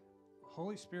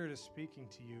 Holy Spirit is speaking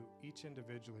to you each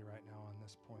individually right now on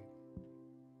this point.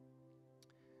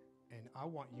 And I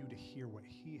want you to hear what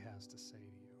he has to say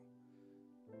to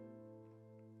you.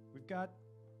 We've got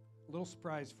a little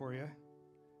surprise for you.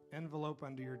 Envelope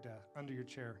under your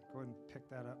chair. Go ahead and pick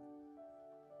that up.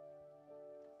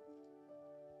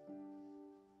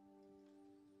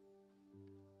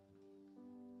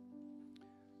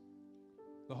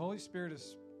 The Holy Spirit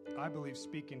is, I believe,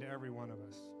 speaking to every one of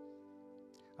us.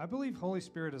 I believe Holy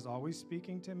Spirit is always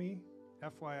speaking to me,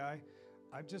 FYI.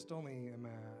 I just only am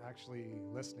actually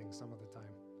listening some of the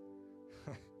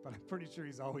time. But I'm pretty sure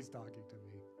he's always talking to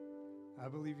me. I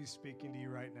believe he's speaking to you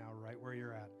right now, right where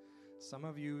you're at. Some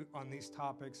of you on these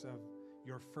topics of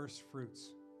your first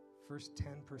fruits, first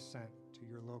 10% to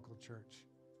your local church.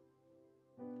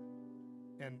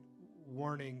 And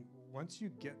warning, once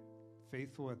you get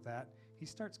faithful at that, he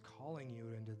starts calling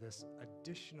you into this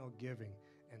additional giving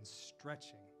and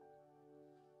stretching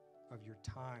of your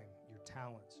time, your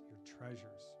talents, your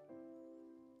treasures.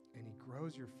 And he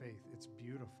grows your faith. It's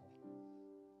beautiful.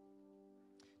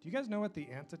 Do you guys know what the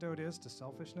antidote is to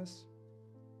selfishness?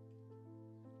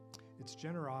 It's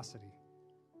generosity.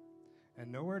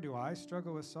 And nowhere do I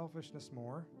struggle with selfishness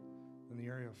more than the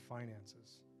area of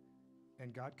finances.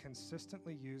 And God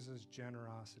consistently uses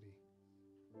generosity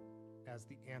as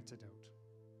the antidote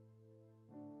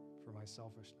for my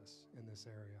selfishness in this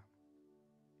area.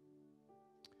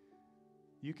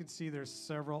 You can see there's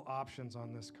several options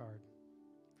on this card.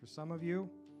 For some of you,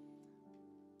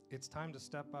 it's time to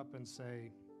step up and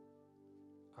say,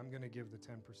 I'm going to give the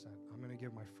 10%. I'm going to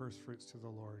give my first fruits to the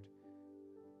Lord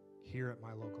here at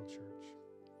my local church.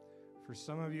 For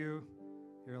some of you,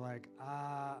 you're like,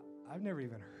 I've never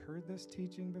even heard this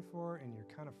teaching before, and you're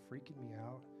kind of freaking me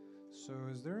out. So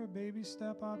is there a baby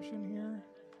step option here?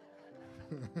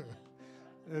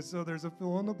 And so there's a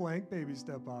fill in the blank baby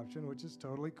step option, which is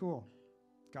totally cool.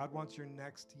 God wants your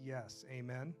next yes.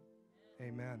 Amen.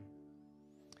 Amen.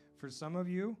 For some of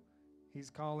you, he's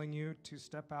calling you to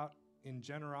step out in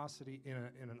generosity in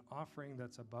an offering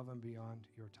that's above and beyond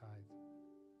your tithe.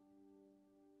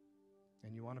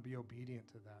 And you want to be obedient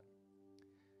to that.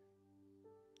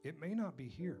 It may not be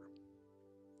here.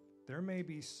 There may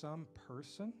be some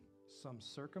person, some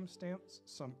circumstance,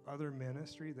 some other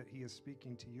ministry that he is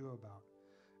speaking to you about.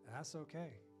 That's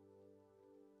okay.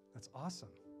 That's awesome.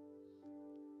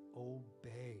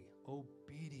 Obey.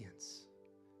 Obedience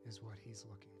is what he's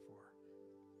looking for.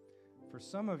 For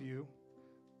some of you,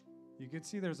 you can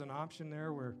see there's an option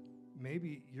there where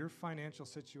maybe your financial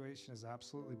situation is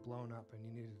absolutely blown up and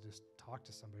you need to just talk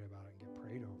to somebody about it and get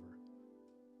prayed over.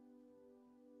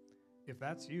 If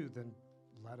that's you, then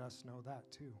let us know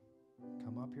that too.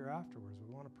 Come up here afterwards.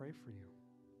 We want to pray for you.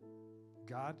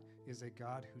 God is a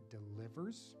God who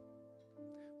delivers,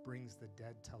 brings the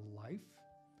dead to life,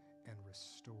 and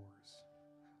restores,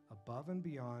 above and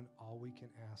beyond all we can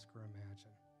ask or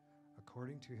imagine,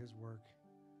 according to his work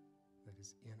that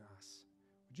is in us.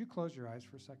 Would you close your eyes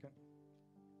for a second?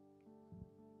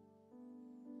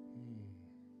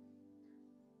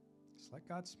 Just let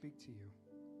God speak to you.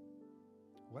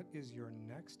 What is your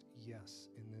next yes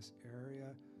in this area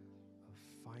of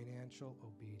financial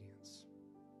obedience?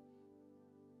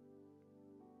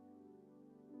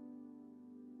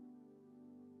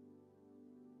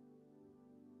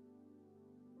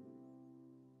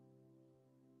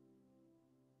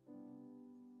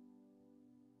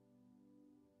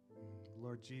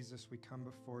 Lord Jesus, we come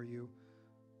before you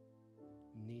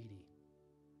needy.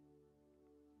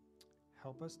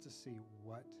 Help us to see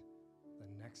what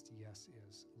the next yes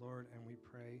is. Lord, and we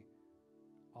pray,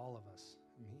 all of us,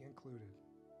 me included,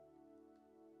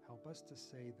 help us to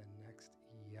say the next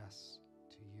yes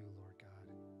to you, Lord God,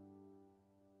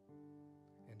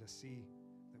 and to see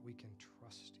that we can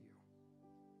trust you.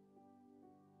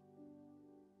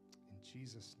 In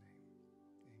Jesus' name,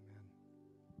 amen.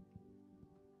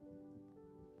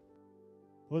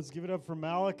 Let's give it up for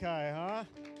Malachi, huh?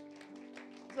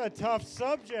 It's a tough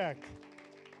subject.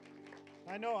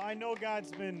 I know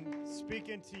God's been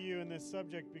speaking to you in this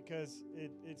subject because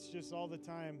it's just all the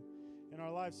time in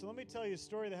our lives. So let me tell you a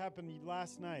story that happened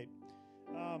last night.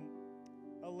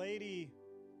 A lady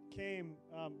came.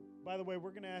 By the way,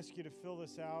 we're going to ask you to fill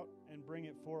this out and bring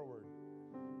it forward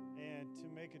and to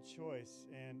make a choice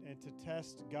and to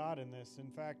test God in this. In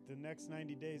fact, the next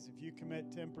 90 days, if you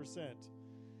commit 10%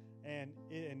 and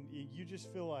you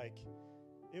just feel like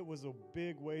it was a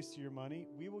big waste of your money,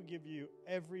 we will give you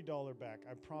every dollar back.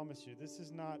 I promise you. This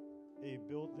is not a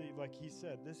bill, like he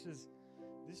said.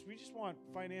 We just want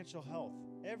financial health.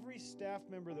 Every staff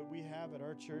member that we have at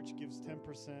our church gives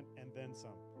 10% and then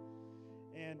some.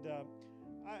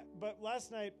 But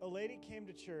last night, a lady came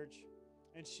to church,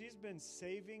 and she's been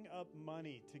saving up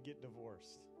money to get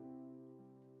divorced.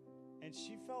 And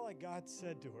she felt like God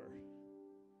said to her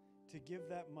to give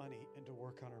that money and to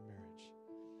work on her marriage.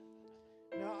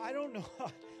 Now, I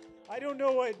don't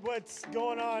know what's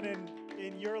going on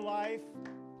in your life.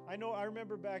 I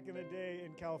remember back in the day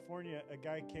in California, a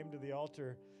guy came to the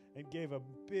altar and gave a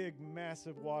big,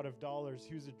 massive wad of dollars.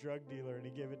 He was a drug dealer, and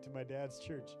he gave it to my dad's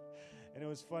church. And it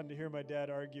was fun to hear my dad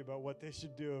argue about what they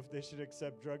should do, if they should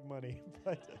accept drug money.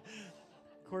 But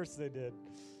of course they did.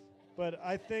 But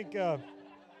I think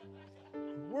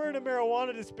we're in a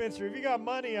marijuana dispensary. If you got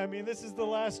money, I mean, this is the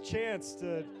last chance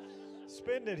to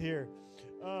spend it here.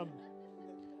 But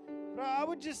I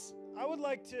would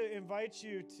like to invite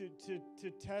you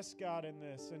to test God in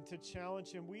this and to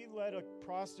challenge him. We led a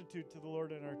prostitute to the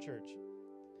Lord in our church.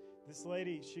 This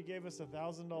lady, she gave us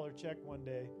 $1,000 check one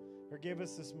day, or gave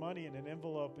us this money in an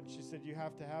envelope, and she said, "You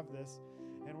have to have this."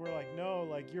 And we're like, "No,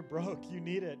 like, you're broke, you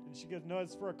need it." And she goes, "No,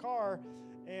 it's for a car."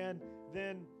 And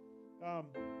then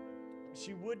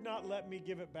she would not let me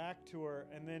give it back to her.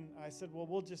 And then I said, "Well,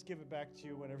 we'll just give it back to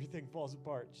you when everything falls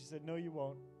apart." She said, "No, you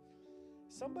won't."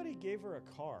 Somebody gave her a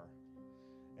car.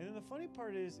 And then the funny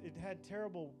part is it had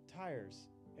terrible tires.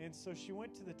 And so she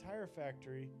went to the tire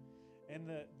factory, and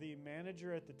the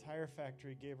manager at the tire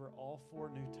factory gave her all 4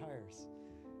 new tires,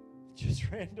 just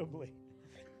randomly.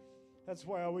 That's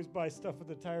why I always buy stuff at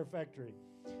the tire factory.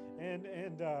 And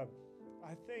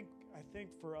I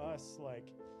think for us,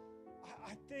 like,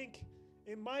 I think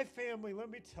in my family, let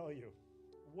me tell you,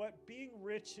 what being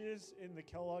rich is in the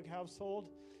Kellogg household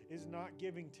is not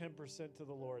giving 10% to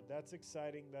the Lord. That's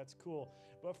exciting. That's cool.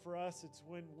 But for us, it's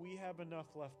when we have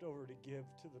enough left over to give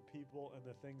to the people and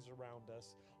the things around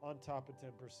us on top of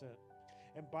 10%.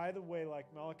 And by the way,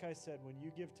 like Malachi said, when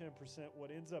you give 10%,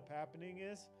 what ends up happening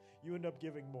is you end up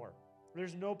giving more.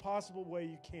 There's no possible way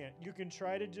you can't. You can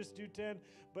try to just do 10,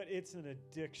 but it's an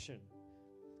addiction.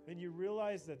 And you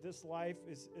realize that this life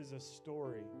is a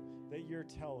story that you're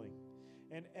telling.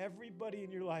 And everybody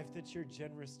in your life that you're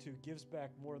generous to gives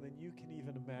back more than you can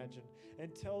even imagine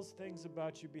and tells things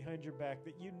about you behind your back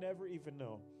that you never even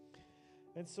know.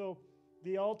 And so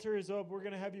the altar is open. We're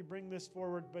going to have you bring this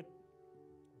forward, but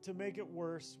to make it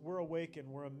worse, we're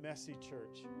Awaken. We're a messy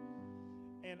church.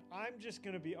 And I'm just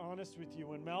going to be honest with you.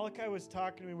 When Malachi was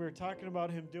talking to me, we were talking about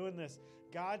him doing this,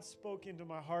 God spoke into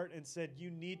my heart and said, you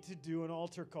need to do an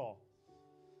altar call.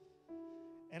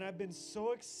 And I've been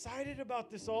so excited about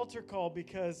this altar call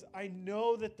because I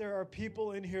know that there are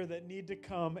people in here that need to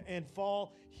come and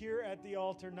fall here at the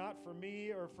altar, not for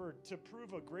me or to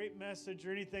prove a great message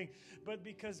or anything, but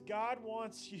because God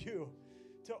wants you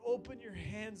to open your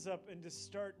hands up and to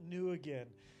start new again.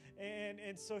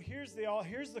 And so here's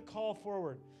the call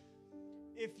forward.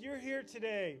 If you're here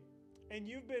today and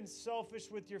you've been selfish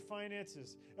with your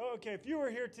finances, okay, if you were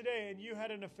here today and you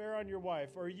had an affair on your wife,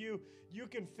 or you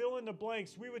can fill in the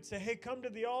blanks, we would say, hey, come to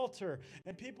the altar.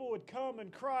 And people would come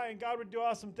and cry and God would do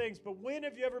awesome things. But when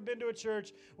have you ever been to a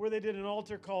church where they did an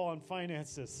altar call on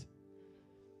finances?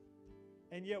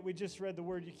 And yet we just read the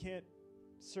word, you can't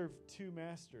serve two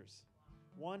masters.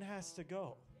 One has to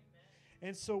go.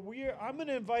 And so I'm going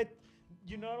to invite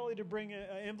you not only to bring an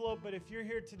envelope, but if you're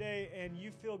here today and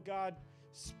you feel God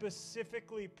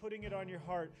specifically putting it on your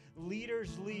heart,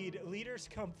 leaders lead. Leaders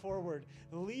come forward.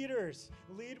 Leaders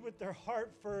lead with their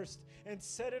heart first and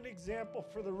set an example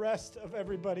for the rest of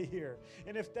everybody here.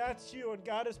 And if that's you and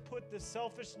God has put the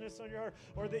selfishness on your heart,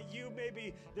 or that you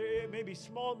it may be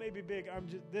small, it may be big,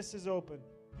 this is open.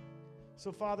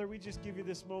 So Father, we just give you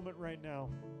this moment right now.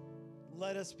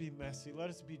 Let us be messy. Let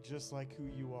us be just like who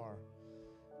you are.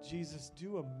 Jesus,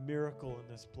 do a miracle in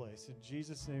this place. In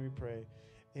Jesus' name we pray.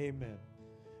 Amen.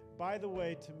 By the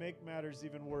way, to make matters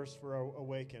even worse for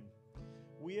Awaken,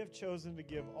 we have chosen to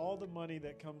give all the money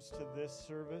that comes to this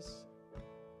service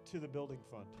to the building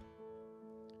fund.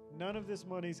 None of this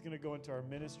money is going to go into our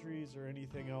ministries or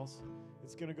anything else.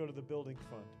 It's going to go to the building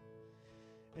fund.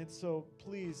 And so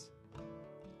please,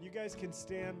 you guys can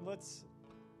stand. Let's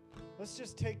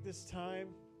just take this time.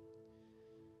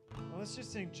 Let's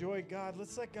just enjoy God.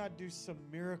 Let's let God do some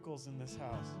miracles in this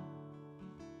house.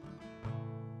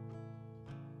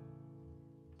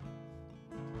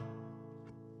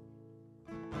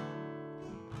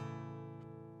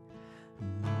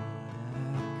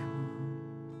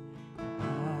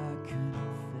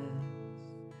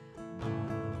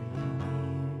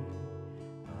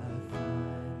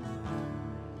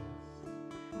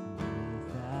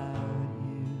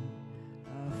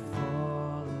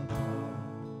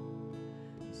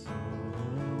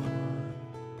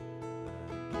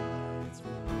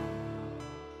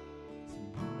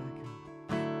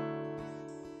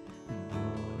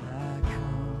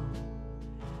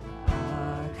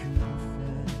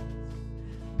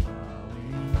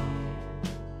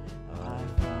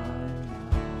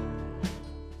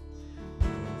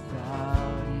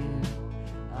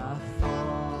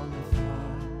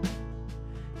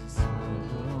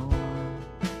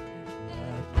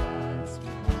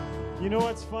 You know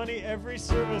what's funny? Every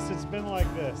service it's been like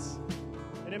this.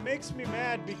 And it makes me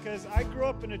mad because I grew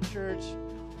up in a church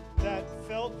that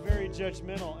felt very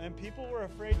judgmental and people were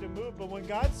afraid to move. But when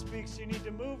God speaks, you need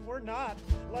to move. We're not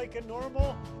like a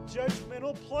normal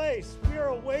judgmental place. We are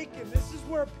Awakened. This is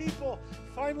where people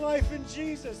find life in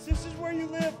Jesus. This is where you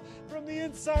live from the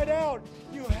inside out.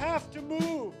 You have to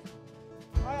move.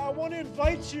 I want to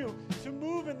invite you to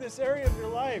move in this area of your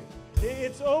life.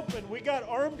 It's open. We got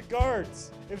armed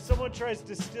guards if someone tries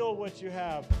to steal what you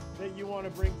have that you want to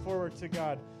bring forward to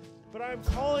God. But I'm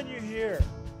calling you here.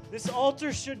 This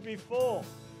altar should be full.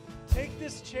 Take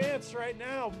this chance right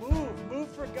now. Move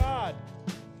for God.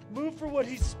 Move for what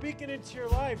He's speaking into your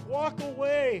life. Walk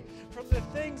away from the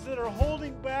things that are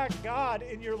holding back God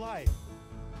in your life.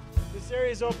 This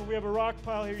area is open. We have a rock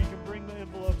pile here. You can bring the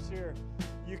envelopes here.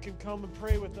 You can come and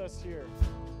pray with us here.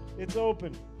 It's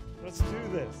open. Let's do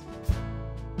this.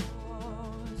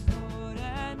 Lord,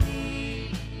 I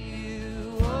need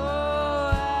you. Oh,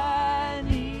 I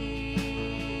need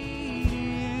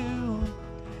you.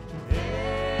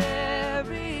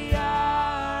 Every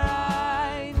hour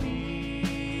I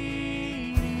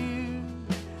need you.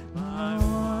 My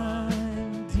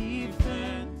one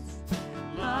defense,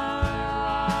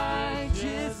 my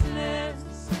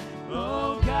righteousness.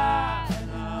 Oh God,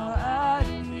 how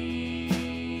I need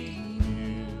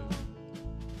you.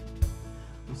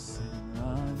 With sin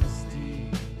runs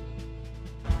deep,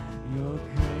 your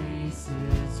grace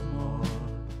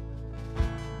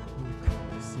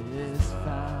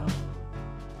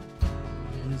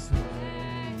is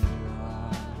where you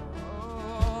are.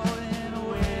 Oh, and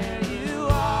where you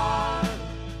are,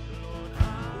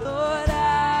 Lord,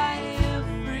 I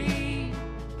am free.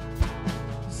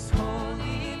 His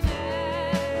holiness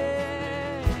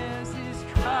is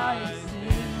Christ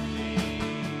in me.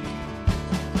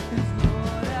 'Cause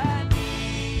Lord, I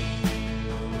need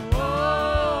you.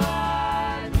 Oh,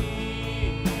 I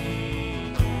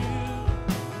need you.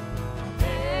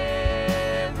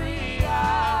 Every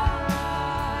hour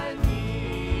I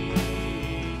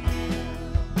need you.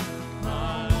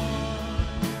 My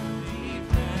one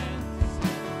defense,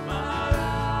 my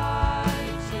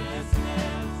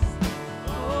righteousness.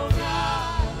 Oh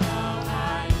God, how I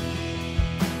need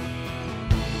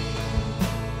you.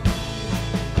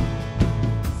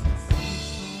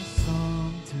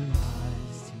 Song to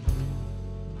rise to you.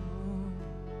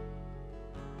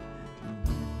 When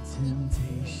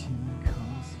temptation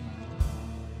comes my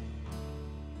way,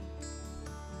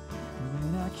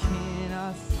 when I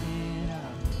cannot stand, I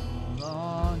call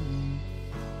on you.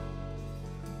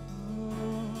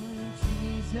 Oh,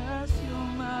 Jesus,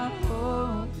 you're my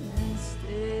hope and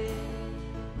stay.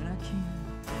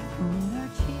 When I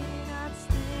cannot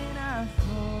stand, I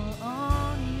fall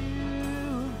on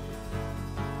you.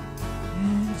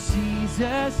 And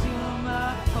Jesus, you're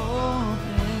my hope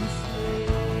and stay.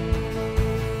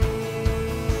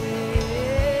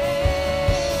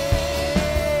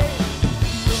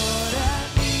 Lord, I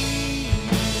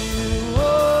need you.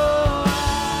 Oh, I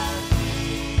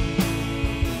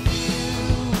need you.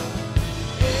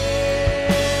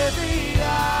 Every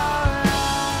hour I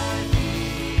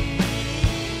need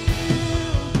you.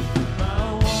 My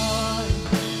one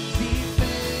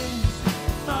defense,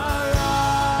 my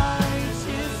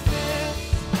righteousness.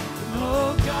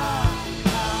 Oh God,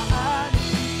 how I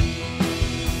need you.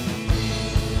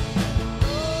 Lord, I need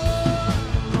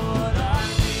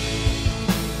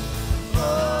you.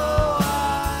 Oh, I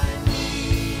need you.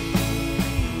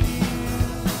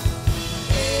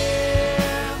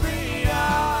 Every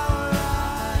hour I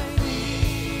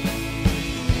need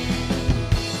you.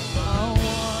 My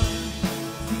one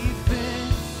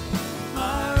defense,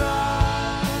 my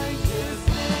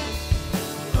righteousness.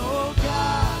 Oh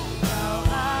God, how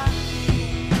I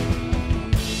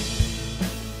need you.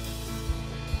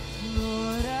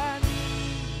 Lord, I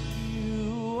need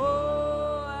you.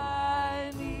 Oh,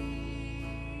 I need you.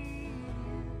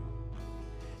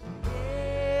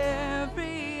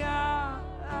 Every hour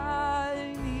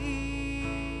I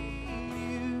need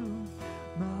you.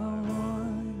 My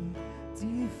one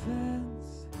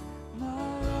defense,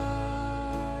 my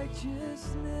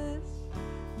righteousness.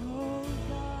 Oh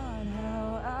God,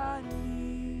 how I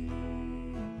need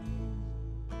you.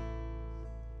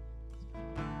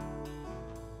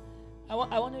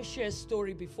 I want to share a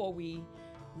story before we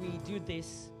do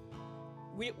this.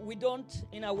 We don't,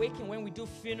 in Awaken, when we do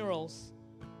funerals,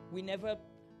 we never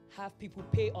have people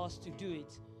pay us to do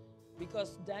it.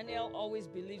 Because Daniel always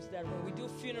believes that when we do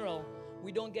funeral,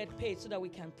 we don't get paid so that we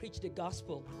can preach the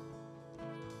gospel.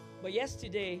 But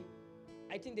yesterday,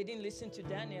 I think they didn't listen to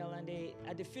Daniel, and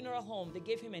at the funeral home, they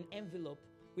gave him an envelope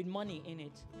with money in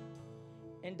it.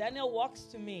 And Daniel walks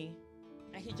to me,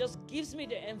 and he just gives me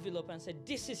the envelope and said,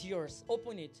 "This is yours,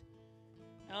 open it."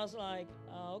 And I was like,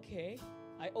 okay.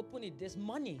 I opened it, there's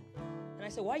money. And I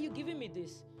said, "Why are you giving me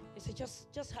this?" He said,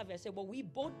 just have it. I said, "Well, we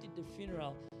both did the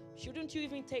funeral. Shouldn't you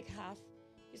even take half?"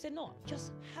 He said, "No,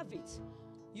 just have it.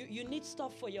 You need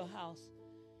stuff for your house."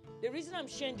 The reason I'm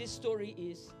sharing this story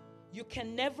is you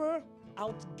can never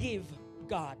outgive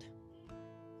God.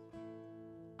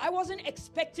 I wasn't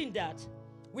expecting that.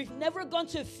 We've never gone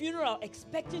to a funeral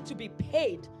expecting to be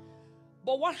paid.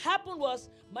 But what happened was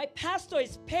my pastor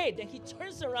is paid, and he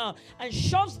turns around and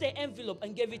shoves the envelope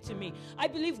and gave it to me. I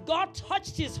believe God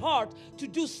touched his heart to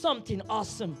do something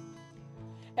awesome.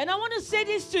 And I want to say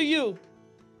this to you.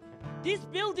 This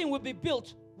building will be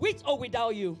built with or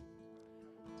without you.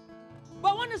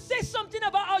 But I want to say something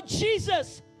about our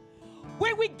Jesus.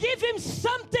 When we give him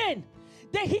something,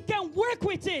 then he can work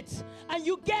with it, and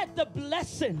you get the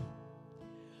blessing.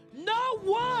 No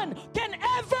one can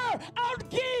ever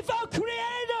outgive our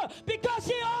Creator because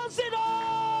he owns it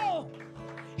all.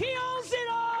 He owns it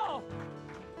all.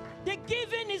 The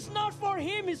giving is not for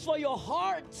him, it's for your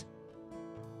heart.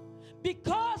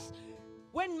 Because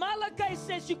when Malachi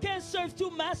says you can't serve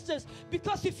two masters,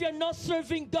 because if you're not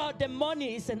serving God, the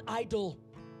money is an idol.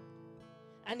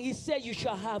 And he said you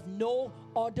shall have no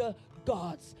other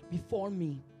gods before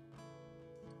me.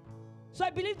 So I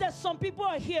believe that some people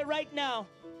are here right now.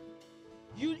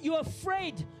 You're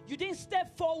afraid. You didn't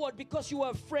step forward because you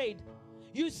were afraid.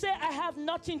 You say, "I have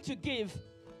nothing to give."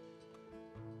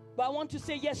 But I want to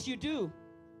say, yes, you do.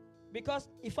 Because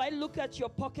if I look at your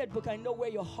pocketbook, I know where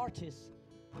your heart is.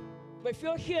 But if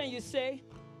you're here and you say,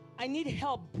 I need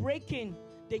help breaking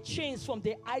the chains from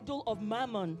the idol of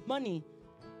mammon, money,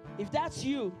 if that's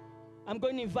you, I'm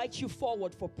going to invite you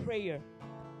forward for prayer.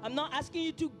 I'm not asking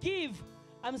you to give.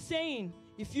 I'm saying,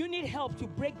 if you need help to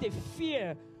break the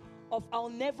fear of I'll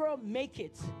never make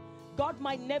it, God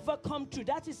might never come true.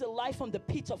 That is a lie from the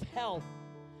pit of hell.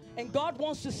 And God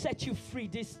wants to set you free.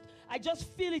 I just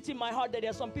feel it in my heart that there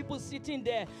are some people sitting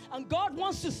there, and God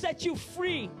wants to set you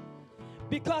free.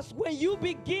 Because when you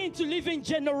begin to live in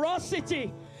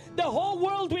generosity, the whole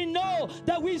world will know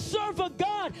that we serve a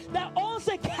God that owns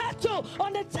the cattle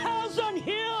on 1,000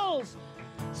 hills.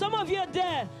 Some of you are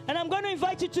there, and I'm going to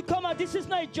invite you to come out. This is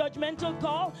not a judgmental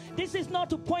call. This is not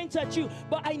to point at you,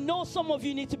 but I know some of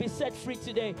you need to be set free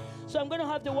today. So I'm going to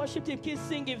have the worship team keep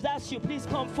sing. If that's you, please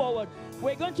come forward.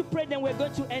 We're going to pray, then we're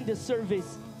going to end the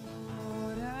service.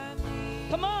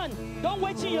 Come on, don't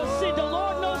wait in your seat. The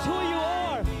Lord knows who you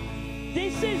are.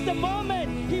 This is the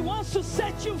moment. He wants to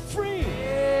set you free.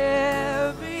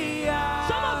 Some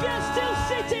of you are still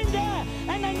sitting there,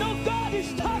 and I know God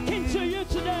is talking to you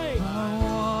today.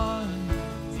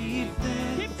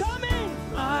 Keep coming.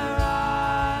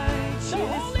 The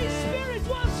Holy Spirit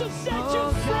wants to set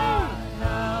you free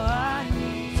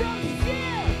from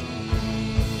fear.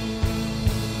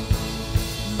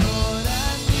 Lord, I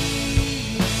need you.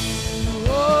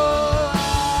 Oh, I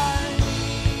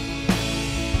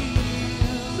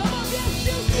Some of you are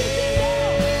still sitting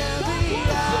there. God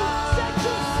wants to set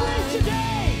you free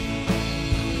today.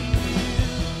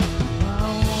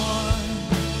 my one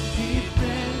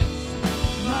defense,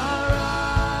 my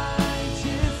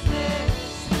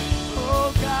righteousness.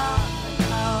 Oh God,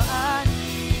 how I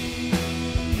need you.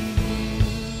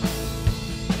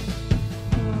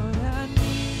 Lord, I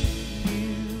need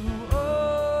you.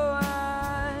 Oh, I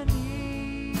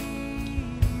need you.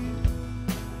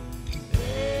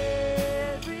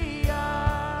 Every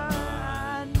hour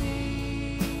I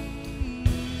need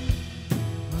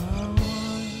my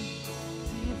one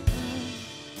defense,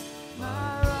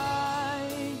 my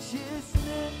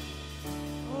righteousness.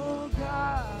 Oh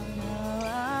God, how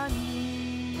I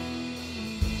need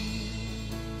you.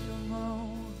 My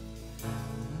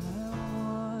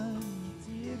one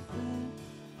defense,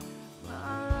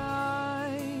 my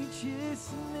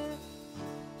righteousness.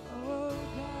 Oh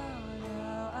God,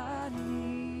 how I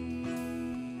need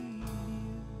you.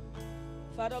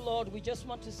 Father, Lord, we just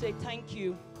want to say thank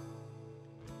you.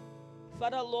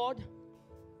 Father, Lord,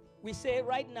 we say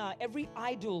right now, every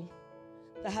idol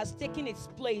that has taken its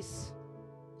place,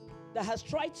 that has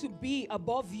tried to be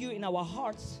above you in our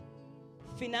hearts,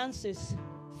 finances,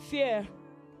 fear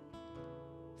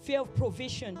of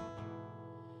provision.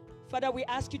 Father, we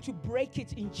ask you to break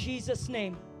it in Jesus'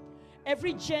 name.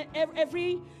 Every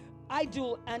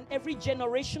idol and every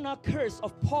generational curse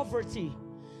of poverty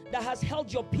that has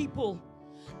held your people,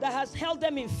 that has held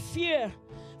them in fear,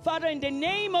 Father, in the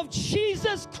name of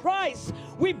Jesus Christ,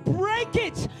 we break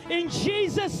it in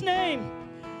Jesus' name.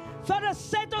 Father,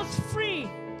 set us free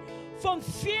from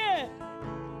fear.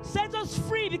 Set us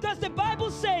free, because the Bible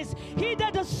says, he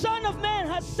that the Son of Man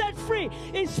has set free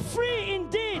is free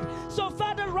indeed. So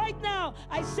Father, right now,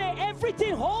 I say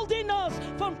everything holding us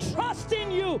from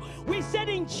trusting you, we said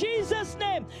in Jesus'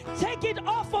 name, take it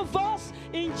off of us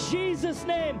in Jesus'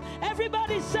 name.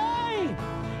 Everybody say,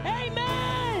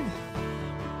 amen.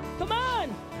 Come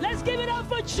on, let's give it up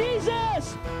for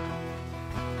Jesus.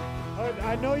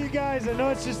 I know you guys, I know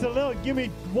it's just a little, give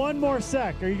me one more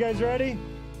sec. Are you guys ready?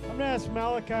 I'm going to ask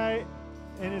Malachi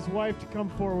and his wife to come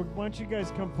forward. Why don't you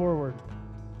guys come forward?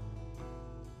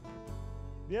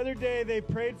 The other day they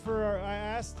prayed for I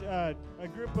asked a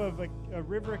group of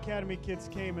River Academy kids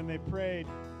came and they prayed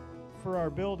for our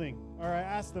building. Or I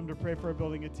asked them to pray for our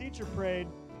building. A teacher prayed,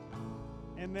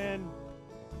 and then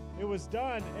it was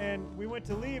done, and we went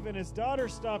to leave, and his daughter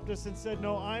stopped us and said,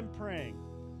 no, I'm praying.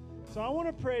 So I want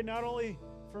to pray not only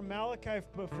for Malachi,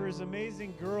 but for his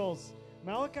amazing girls.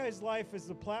 Malachi's life is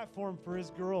the platform for his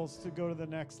girls to go to the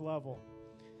next level.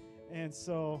 And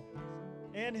so,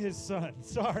 and his son,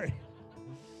 sorry.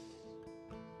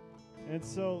 And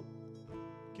so,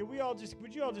 would you all just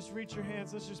reach your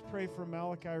hands? Let's just pray for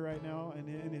Malachi right now and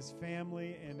his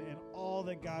family and all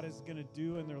that God is going to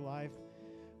do in their life.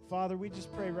 Father, we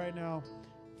just pray right now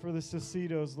for the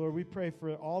Salcidos, Lord. We pray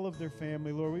for all of their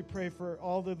family, Lord. We pray for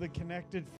all of the connected